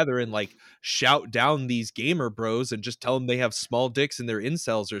get together and like shout down these gamer bros and just tell them they have small dicks in their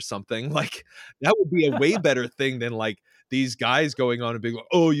incels or something, like that would be a way better thing than like these guys going on and being like,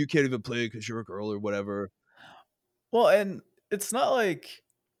 oh, you can't even play because you're a girl or whatever. Well, and it's not like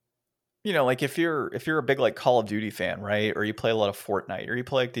like if you're a big like Call of Duty fan, right? Or you play a lot of Fortnite, or you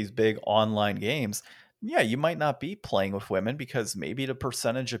play like these big online games, yeah, you might not be playing with women because maybe the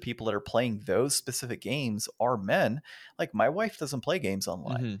percentage of people that are playing those specific games are men. Like my wife doesn't play games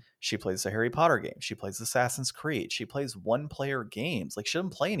online. Mm-hmm. She plays the Harry Potter game. She plays Assassin's Creed. She plays one-player games. Like she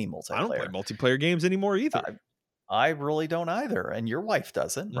doesn't play any I don't play multiplayer. multiplayer games anymore either. I really don't either. And your wife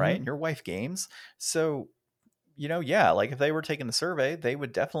doesn't, right? Mm-hmm. And your wife games. So yeah, like if they were taking the survey, they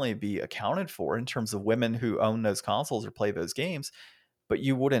would definitely be accounted for in terms of women who own those consoles or play those games, but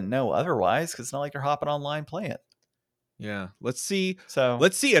you wouldn't know otherwise because it's not like they're hopping online playing. Yeah. Let's see So,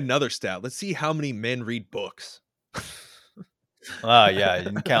 another stat. Let's see how many men read books. yeah,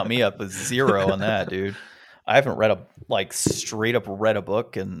 you can count me up as 0 on that, dude. I haven't straight up read a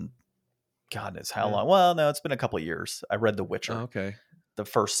book in God knows how long. Well, no, it's been a couple of years. I read The Witcher. Oh, okay. The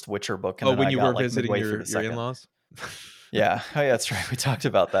first Witcher book, and then when I you got were like visiting midway through your the second. in-laws? Yeah. Oh, yeah, that's right. We talked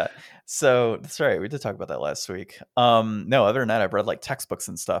about that. So that's right. We did talk about that last week. No, other than that, I've read like textbooks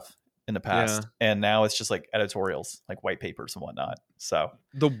and stuff in the past, and now it's just like editorials, like white papers and whatnot. So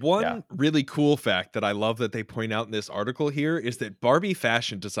the one really cool fact that I love that they point out in this article here is that Barbie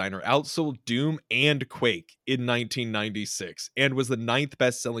fashion designer outsold Doom and Quake in 1996 and was the 9th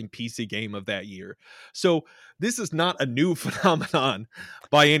best-selling PC game of that year. So this is not a new phenomenon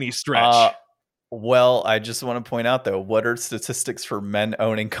by any stretch. Well, I just want to point out though, what are statistics for men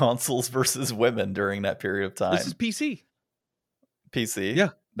owning consoles versus women during that period of time? This is PC. PC? Yeah.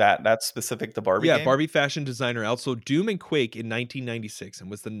 That's specific to Barbie game? Barbie fashion designer outsold Doom and Quake in 1996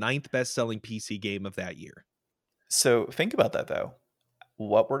 and was the 9th best-selling PC game of that year. So think about that though.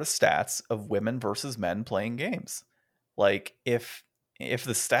 What were the stats of women versus men playing games? Like if the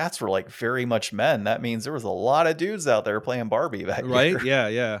stats were like very much men, that means there was a lot of dudes out there playing Barbie that year. Right?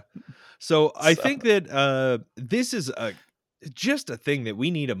 Yeah. So I think that this is just a thing that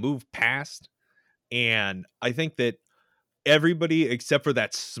we need to move past. And I think that everybody except for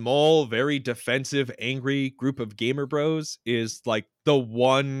that small, very defensive, angry group of gamer bros is like the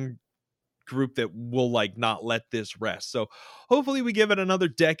one group that will like not let this rest. So hopefully we give it another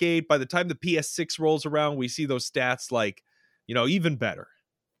decade. By the time the PS6 rolls around, we see those stats like, even better.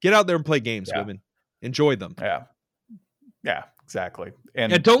 Get out there and play games, women. Enjoy them. Yeah, exactly.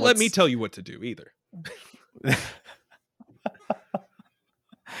 And don't let me tell you what to do either.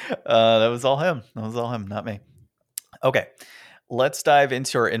 That was all him, not me. Okay, let's dive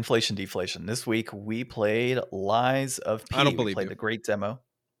into our inflation deflation. This week we played Lies of P. I don't believe we played you. The great demo.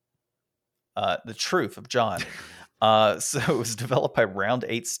 The Truth of John. So it was developed by Round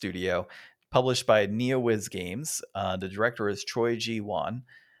 8 Studio, published by NeoWiz Games. The director is Choi Ji-won.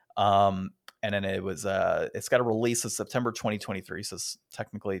 And then it's got a release of September 2023, so it's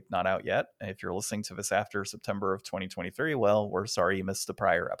technically not out yet. If you're listening to this after September of 2023, well, we're sorry you missed the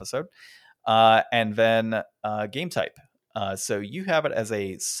prior episode. And then game type. So you have it as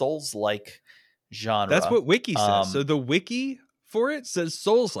a Souls-like genre. That's what Wiki says. So the Wiki for it says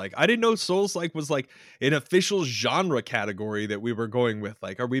Souls-like. I didn't know Souls-like was like an official genre category that we were going with.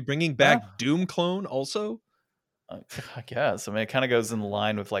 Like, are we bringing back Doom Clone also? I guess. I mean, it kind of goes in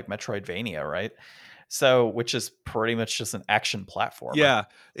line with like Metroidvania, right? So, which is pretty much just an action platformer. Yeah,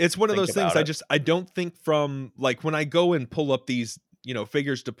 it's one of those things I don't think from like when I go and pull up these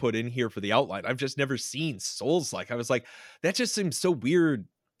figures to put in here for the outline, I've just never seen Souls-like. I was like, that just seems so weird.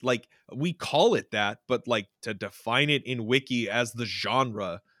 Like we call it that, but like to define it in Wiki as the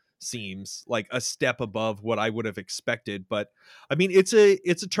genre seems like a step above what I would have expected. But I mean, it's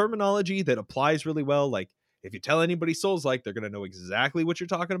a terminology that applies really well. Like if you tell anybody Souls-like, they're going to know exactly what you're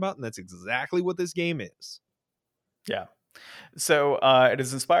talking about. And that's exactly what this game is. Yeah. So it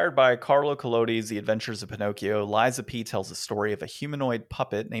is inspired by Carlo Collodi's The Adventures of Pinocchio. Lies of P tells the story of a humanoid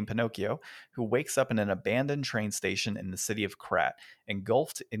puppet named Pinocchio who wakes up in an abandoned train station in the city of Krat,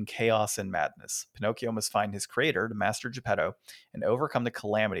 engulfed in chaos and madness. Pinocchio must find his creator, the Master Geppetto, and overcome the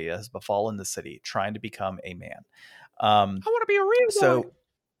calamity that has befallen the city, trying to become a man. I want to be a real boy.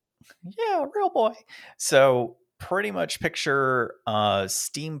 Yeah, real boy. So pretty much picture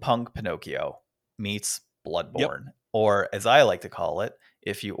steampunk Pinocchio meets Bloodborne. Yep. Or as I like to call it,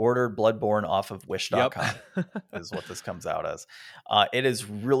 if you ordered Bloodborne off of Wish.com, is what this comes out as. It is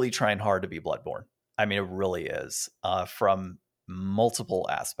really trying hard to be Bloodborne. I mean, it really is from multiple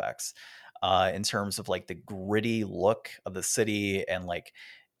aspects in terms of like the gritty look of the city and like,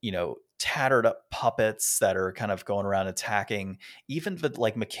 tattered up puppets that are kind of going around attacking, even the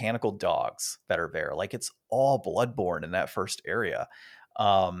like mechanical dogs that are there. Like it's all Bloodborne in that first area.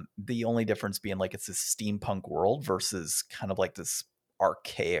 The only difference being like it's this steampunk world versus kind of like this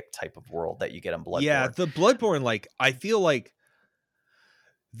archaic type of world that you get in Bloodborne. Yeah, the Bloodborne, like I feel like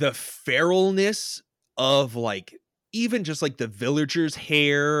the feralness of like even just like the villagers'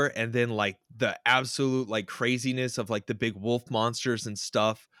 hair, and then like the absolute like craziness of like the big wolf monsters and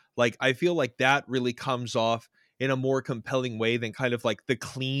stuff. Like I feel like that really comes off in a more compelling way than kind of like the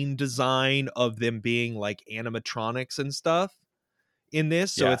clean design of them being like animatronics and stuff in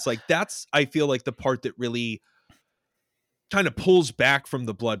this. So Yeah. it's like that's I feel like the part that really kind of pulls back from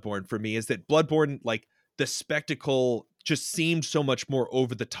the Bloodborne for me is that Bloodborne, like the spectacle just seemed so much more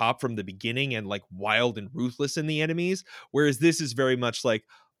over the top from the beginning and like wild and ruthless in the enemies, whereas this is very much like,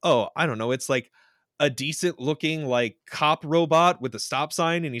 oh, I don't know, it's like a decent looking like cop robot with a stop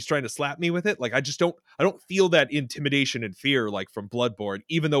sign and he's trying to slap me with it. Like I don't feel that intimidation and fear like from Bloodborne,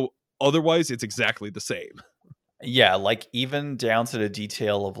 even though otherwise it's exactly the same. Yeah, like even down to the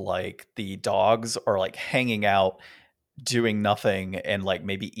detail of like the dogs are like hanging out doing nothing and like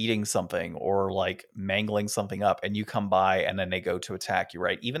maybe eating something or like mangling something up, and you come by and then they go to attack you,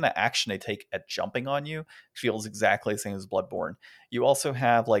 right? Even the action they take at jumping on you feels exactly the same as Bloodborne. You also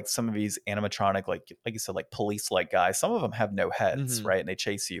have like some of these animatronic, like you said, like police like guys. Some of them have no heads, Mm-hmm. right? And they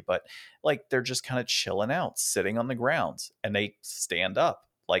chase you, but like they're just kind of chilling out, sitting on the ground, and they stand up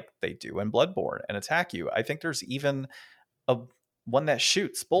like they do in Bloodborne and attack you. I think there's even a one that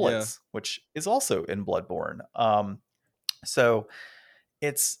shoots Yeah. bullets, which is also in Bloodborne. So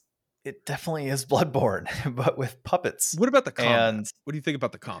it's it definitely is Bloodborne, but with puppets, What about the combat? and What do you think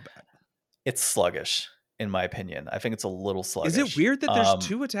about the combat? it's sluggish, in my opinion. I think it's a little Is it sluggish. weird that there's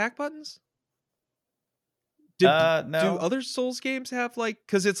two attack buttons? Do No, other Souls games have like,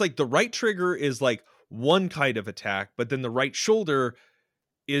 because it's like the right trigger is like one kind of attack, but then the right shoulder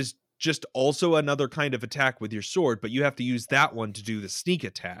is just also another kind of attack with your sword, but you have to use that one to do the sneak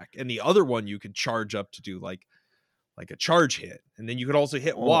attack, and the other one you could charge up to do like a charge hit, and then you could also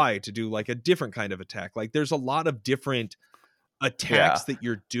hit well, Y to do like a different kind of attack. Like there's a lot of different yeah, attacks that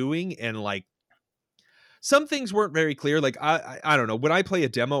you're doing, and like some things weren't very clear. Like I don't know, when I play a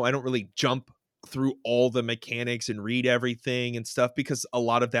demo I don't really jump through all the mechanics and read everything and stuff because a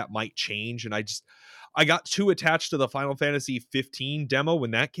lot of that might change, and I got too attached to the Final Fantasy 15 demo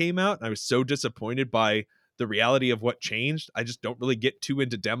when that came out, and I was so disappointed by the reality of what changed. I just don't really get too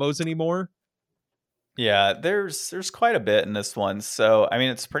into demos anymore. yeah. There's quite a bit in this one. So I mean,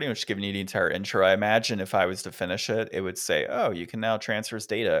 it's pretty much giving you the entire intro. I imagine if I was to finish it, it would say, "Oh, you can now transfer this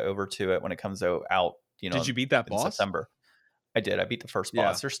data over to it when it comes out." Did you beat that In boss? September. I did. I beat the first Yeah.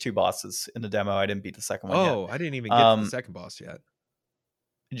 boss. There's two bosses in the demo. I didn't beat the second one yet. Oh, I didn't even get to the Um, second boss yet.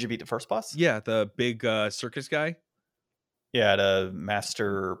 did you beat the first boss? Yeah, the big circus guy. Yeah, the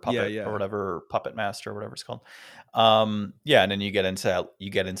master Yeah, puppet or yeah. whatever, puppet master or whatever it's called. Yeah, and then you get into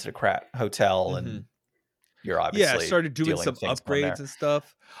the Krat hotel, Hmm. and you're Yeah, I obviously started doing dealing some with things going upgrades there. and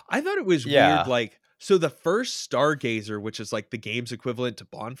stuff. I thought it was weird, Yeah, like, so the first Stargazer, which is like the game's equivalent to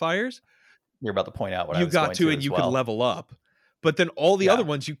bonfires, you're about to point out what I you was got going to to and as you could well. level up. But then all the other Yeah,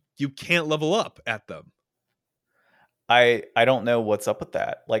 ones you can't level up at them. I don't know what's up with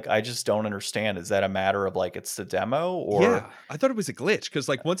that. Like, I just don't understand. Is that a matter of like it's the demo or Yeah, I thought it was a glitch because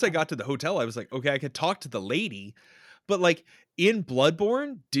like once I got to the hotel, I was like, okay, I could talk to the lady, but like in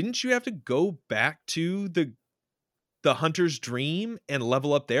Bloodborne, didn't you have to go back to the hunter's dream and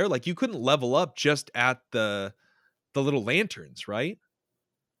level up there? Like you couldn't level up just at the little lanterns, right?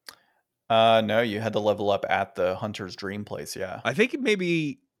 no, you had to level up at the Hunter's Dream place. Yeah, I think it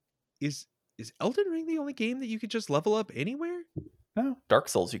maybe is is Elden Ring the only game that you could just level up anywhere? no, Dark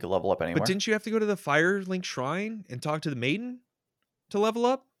Souls you could level up But anywhere. didn't you have to go to the Firelink Shrine and talk to the maiden to level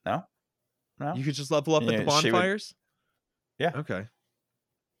up? No, no, You could just level up at the yeah, she would. bonfires? Yeah, Okay.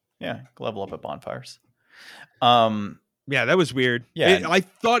 yeah, level up at bonfires. Um, Yeah, that was weird. yeah, and I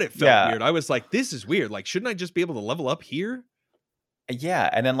thought it felt yeah, weird. I was like, this is weird. Like, shouldn't I just be able to level up here? yeah,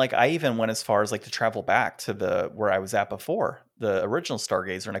 and then like I even went as far as like to travel back to the where I was at before the original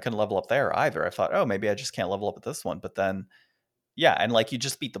Stargazer, and I couldn't level up there either. I thought, oh, maybe I just can't level up at this one, but then yeah, and like you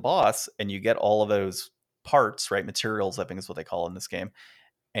just beat the boss and you get all of those parts, right? Materials, I think is what they call in this game,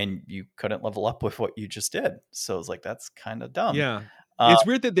 and you couldn't level up with what you just did. So I was like, that's kind of dumb. Yeah. Um, It's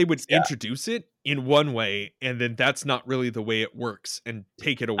weird that they would yeah, introduce it in one way and then that's not really the way it works and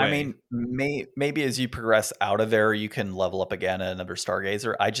take it I away. mean, maybe as you progress out of there, you can level up again at another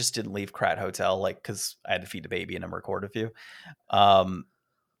Stargazer. I just didn't leave Krat Hotel, like because I had to feed the baby and then record a few. Um,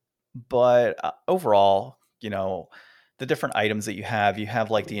 but overall, the different items that you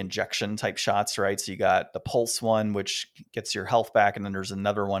have like the injection type shots, right? So you got the pulse one, which gets your health back, and then there's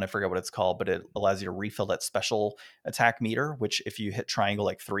another one, I forget what it's called, but it allows you to refill that special attack meter, which if you hit triangle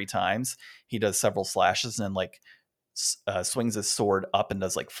like 3 times, he does several slashes, and like swings his sword up and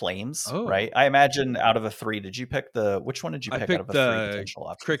does like flames, right? Oh, I imagine out of the three, which one did you I pick out of picked the three the potential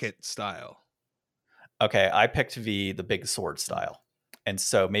options? cricket style. Okay, I picked the big sword style. And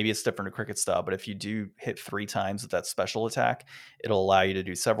so maybe it's different to cricket style, but if you do hit 3 times with that special attack, it'll allow you to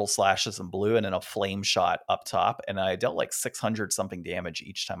do several slashes in blue and then a flame shot up top. And I dealt like 600 something damage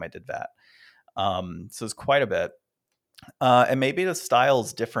each time I did that. So it's quite a bit. And maybe the style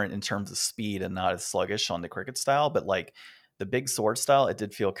is different in terms of speed and not as sluggish on the cricket style, but like the big sword style, it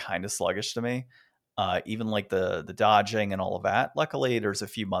did feel kind of sluggish to me. Even like the dodging and all of that. Luckily, there's a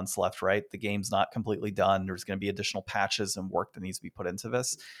few months left, right? The game's not completely done. There's going to be additional patches and work that needs to be put into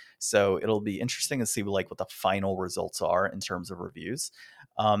this, so it'll be interesting to see like what the final results are in terms of reviews.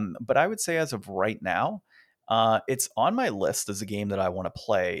 But I would say as of right now, it's on my list as a game that I want to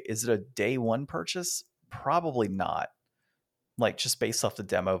play. Is it a day one purchase? Probably not. Like just based off the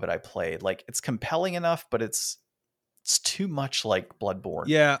demo that I played, like it's compelling enough, but it's too much like Bloodborne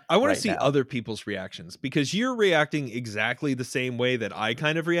Yeah, I want to right see now. other people's reactions because you're reacting exactly the same way that I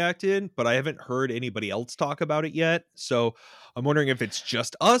kind of reacted, but I haven't heard anybody else talk about it yet. So I'm wondering if it's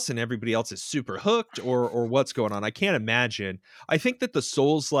just us and everybody else is super hooked or what's going on. I can't imagine. I think that the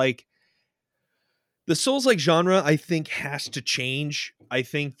Souls like genre I think has to change. I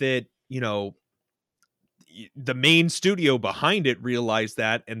think that, the main studio behind it realized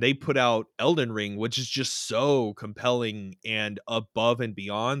that and they put out Elden Ring, which is just so compelling and above and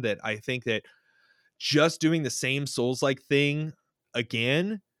beyond that I think that just doing the same Souls like thing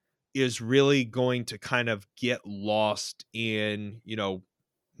again is really going to kind of get lost in,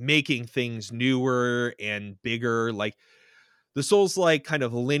 making things newer and bigger. Like the Souls like kind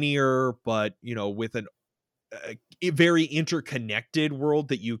of linear, but, with a very interconnected world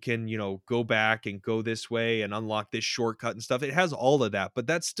that you can, go back and go this way and unlock this shortcut and stuff. It has all of that, but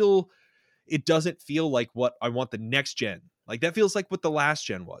that's still, it doesn't feel like what I want the next gen. Like that feels like what the last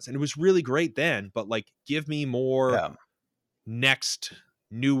gen was. And it was really great then, but like give me more Yeah. next,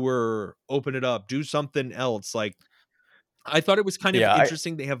 newer, open it up, do something else. Like I thought it was kind of Yeah,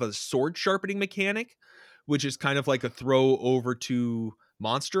 interesting. They have a sword sharpening mechanic, which is kind of like a throw over to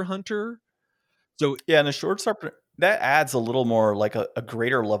Monster Hunter. So yeah, and the short serpent that adds a little more like a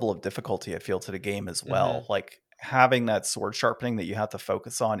greater level of difficulty, I feel, to the game as well. mhm. Like having that sword sharpening that you have to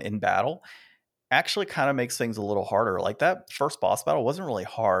focus on in battle actually kind of makes things a little harder. Like that first boss battle wasn't really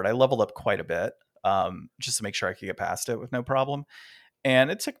hard. I leveled up quite a bit, just to make sure I could get past it with no problem.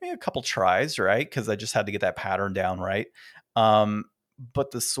 And it took me a couple tries, right? Because I just had to get that pattern down right. Um,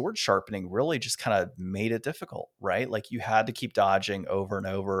 but the sword sharpening really just kind of made it difficult, right? Like you had to keep dodging over and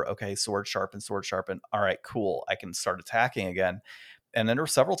over. Okay, sword sharpen, sword sharpen. All right, cool. I can start attacking again. And then there were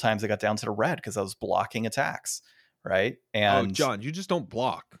several times I got down to the red because I was blocking attacks, right? Oh, And John, you just don't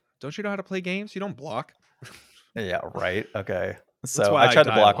block. Don't you know how to play games? You don't block. yeah, right. Okay. That's So why I I tried to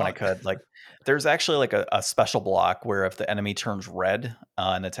die a block when I lot. could. Like, there's actually like a special block where if the enemy turns red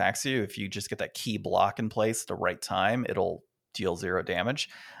and attacks you, if you just get that key block in place at the right time, it'll deal 0 damage.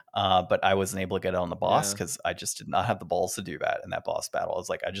 But I wasn't able to get it on the boss Yeah. because I just did not have the balls to do that in that boss battle. I was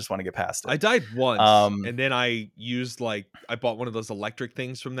like, I just want to get past I it. died once Um, and then I used I bought one of those electric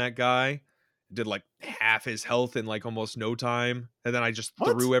things from that guy. Did like half his health in like almost no time. And then I just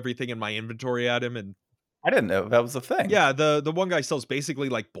what? threw everything in my inventory at him. And I didn't know that was a thing. yeah, the one guy sells basically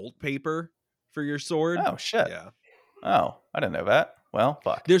like bolt paper for your sword. Oh shit. Yeah. Oh, I didn't know that. Well,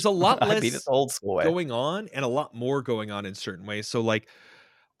 fuck. There's a lot I beat it less the old school way. going on and a lot more going on in certain ways. So like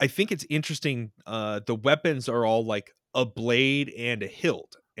I think it's interesting. The weapons are all like a blade and a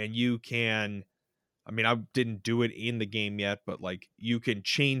hilt, and you can. I mean, I didn't do it in the game yet, but like you can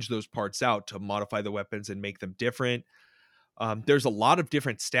change those parts out to modify the weapons and make them different. There's a lot of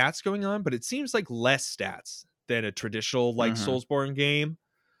different stats going on, but it seems like less stats than a traditional like Hmm. Soulsborne game.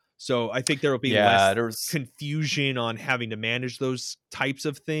 So I think there will be Yeah, less there was. confusion on having to manage those types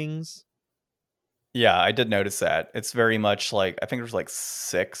of things. Yeah, I did notice that. It's very much like I think there's like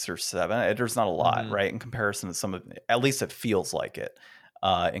 6 or 7. There's not a lot, Hmm. right? In comparison to some of, at least it feels like it.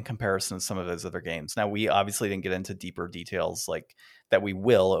 In comparison to some of those other games. Now we obviously didn't get into deeper details like that we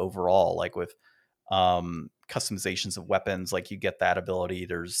will overall, like with customizations of weapons, like you get that ability.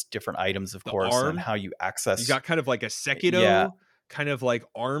 There's different items, of The course, and then arm, how you you access. got kind of like a Yeah. Sekido kind of like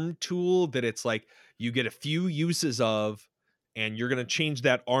arm tool that it's like you get a few uses of, and you're going to change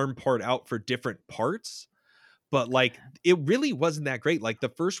that arm part out for different parts. But like it really wasn't that great. Like the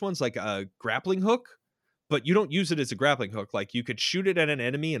first one's like a grappling hook, but you don't use it as a grappling hook. Like you could shoot it at an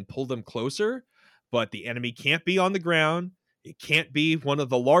enemy and pull them closer, but the enemy can't be on the ground. It can't be one of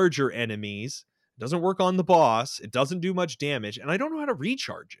the larger enemies. It doesn't work on the boss. It doesn't do much damage. And I don't know how to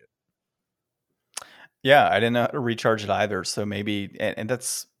recharge it. Yeah, I didn't know how to recharge it either. So maybe, and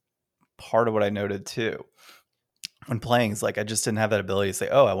that's part of what I noted too when playing is like I just didn't have that ability to say,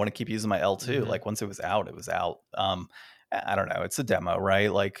 "Oh, I want to keep using my L2." Hmm. Like once it was out, it was out. I don't know. It's a demo,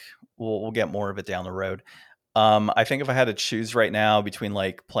 right? Like we'll get more of it down the road. I think if I had to choose right now between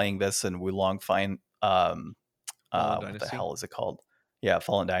like playing this and Wulong Fine, Fallen what the Dynasty. hell is it called? Yeah,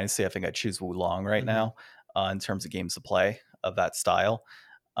 Fallen Dynasty. I think I'd choose Wulong right Hmm. now in terms of games to play of that style.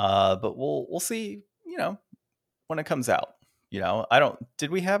 But we'll see. When it comes out. I don't.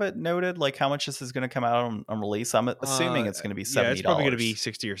 Did we have it noted like how much this is going to come out on release? I'm assuming it's going to be Yeah, it's seventy probably going to be dollars.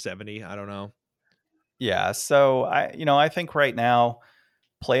 60 or 70. I don't know. Yeah. So I think right now,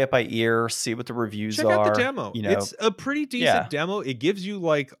 play it by ear, see what the reviews Check out the are. demo. It's a pretty decent Yeah, demo. It gives you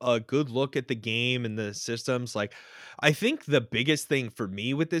like a good look at the game and the systems. Like, I think the biggest thing for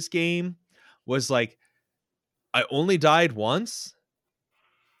me with this game was like, I only died once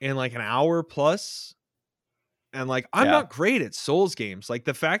in like an hour plus. And like, I'm yeah. not great at Souls games. Like,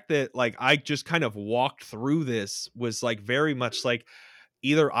 the fact that like I just kind of walked through this was like very much like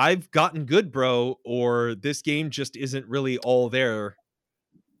either I've gotten good, bro, or this game just isn't really all there.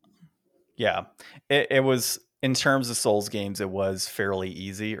 Yeah, it was in terms of Souls games, it was fairly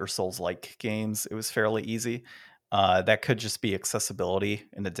easy, or Souls like games, it was fairly easy. That could just be accessibility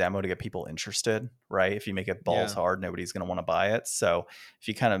in the demo to get people interested, right? If you make it balls Yeah. hard, nobody's going to want to buy it. So if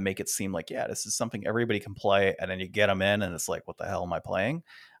you kind of make it seem like, yeah, this is something everybody can play, and then you get them in, and it's like, what the hell am I playing?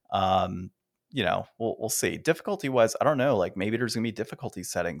 Um, we'll see. Difficulty wise, I don't know. Like maybe there's going to be difficulty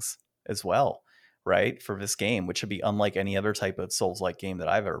settings as well, right, for this game, which would be unlike any other type of Souls like game that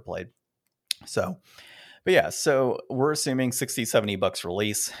I've ever played. So, but yeah, so we're assuming 60, $70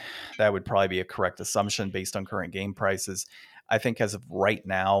 release. That would probably be a correct assumption based on current game prices. I think as of right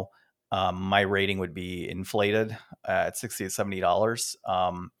now, my rating would be inflated at 60 to $70.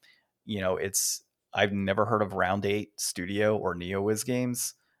 It's I've never heard of Round 8 Studio or NeoWiz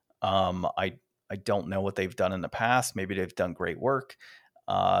games. I don't know what they've done in the past. Maybe they've done great work.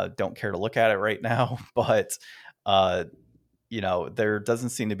 Don't care to look at it right now, but uh, there doesn't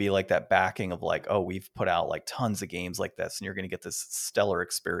seem to be like that backing of like, oh, we've put out like tons of games like this, and you're going to get this stellar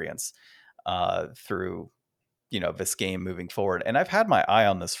experience through, this game moving forward. And I've had my eye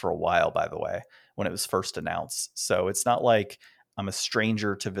on this for a while, by the way, when it was first announced. So it's not like I'm a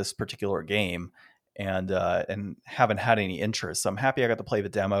stranger to this particular game and haven't had any interest. So I'm happy I got to play the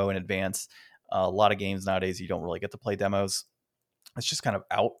demo in advance. A lot of games nowadays, you don't really get to play demos. It's just kind of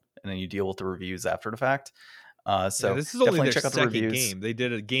out, and then you deal with the reviews after the fact. Yeah, So this is only definitely their check out the second reviews. game. They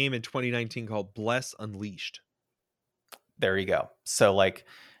did a game in 2019 called Bless Unleashed. There you go. So like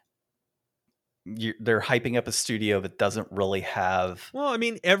they're hyping up a studio that doesn't really have, Well, I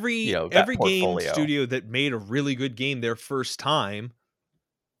mean, every that game portfolio. studio that made a really good game their first time,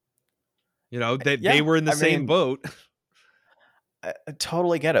 that they Yeah, were in the I same mean, boat. I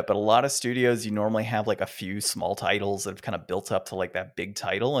totally get it, but a lot of studios you normally have like a few small titles that have kind of built up to like that big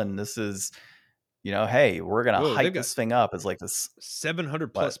title, and this is, hey, we're gonna Whoa, they've hype got this thing up as like this. 700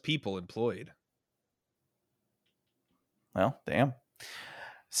 What? plus people employed. Well, damn.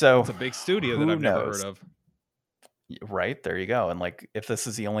 So That's a big studio that who I've never heard knows? of. Right, there you go. And like if this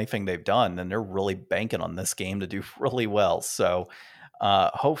is the only thing they've done, then they're really banking on this game to do really well. So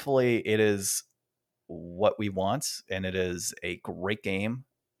hopefully it is what we want, and it is a great game,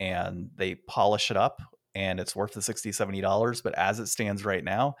 and they polish it up, and it's worth the 60 $70. But as it stands right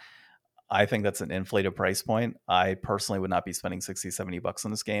now, I think that's an inflated price point. I personally would not be spending 60 $70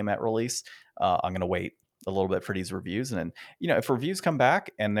 on this game at release. I'm going to wait a little bit for these reviews, and then if reviews come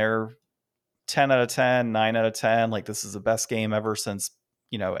back and they're 10 out of 10, 9 out of 10, like this is the best game ever since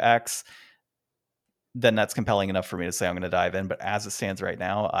X, then that's compelling enough for me to say I'm going to dive in. But as it stands right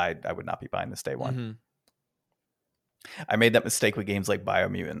now, I would not be buying this day one. Mm-hmm. I made that mistake with games like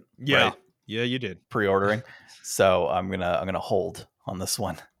Biomutant, Yeah. right? Yeah, you did. Pre-ordering. So I'm gonna hold on this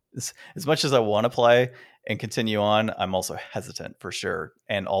one. As much as I want to play and continue on, I'm also hesitant for sure.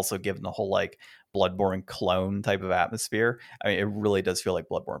 And also given the whole like Bloodborne clone type of atmosphere, I mean, it really does feel like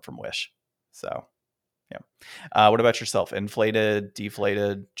Bloodborne from Wish. So yeah. What about yourself? Inflated,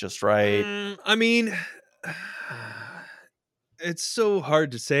 deflated, just right? I mean, it's so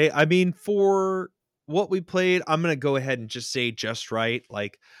hard to say. I mean, for what we played, I'm going to go ahead and just say just right.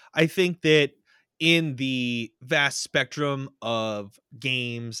 Like, I think that in the vast spectrum of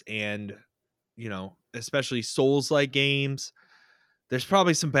games and, especially Souls like games, there's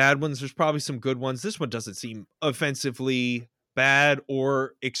probably some bad ones. There's probably some good ones. This one doesn't seem offensively bad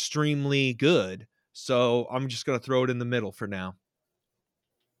or extremely good. So I'm just going to throw it in the middle for now.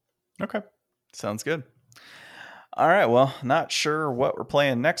 Okay. Sounds good. All right. Well, not sure what we're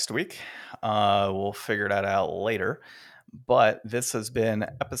playing next week. We'll figure that out later. But this has been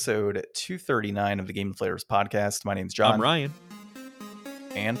episode 239 of the Game Deflators podcast. My name's John. I'm Ryan.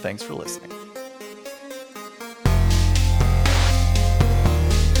 And thanks for listening.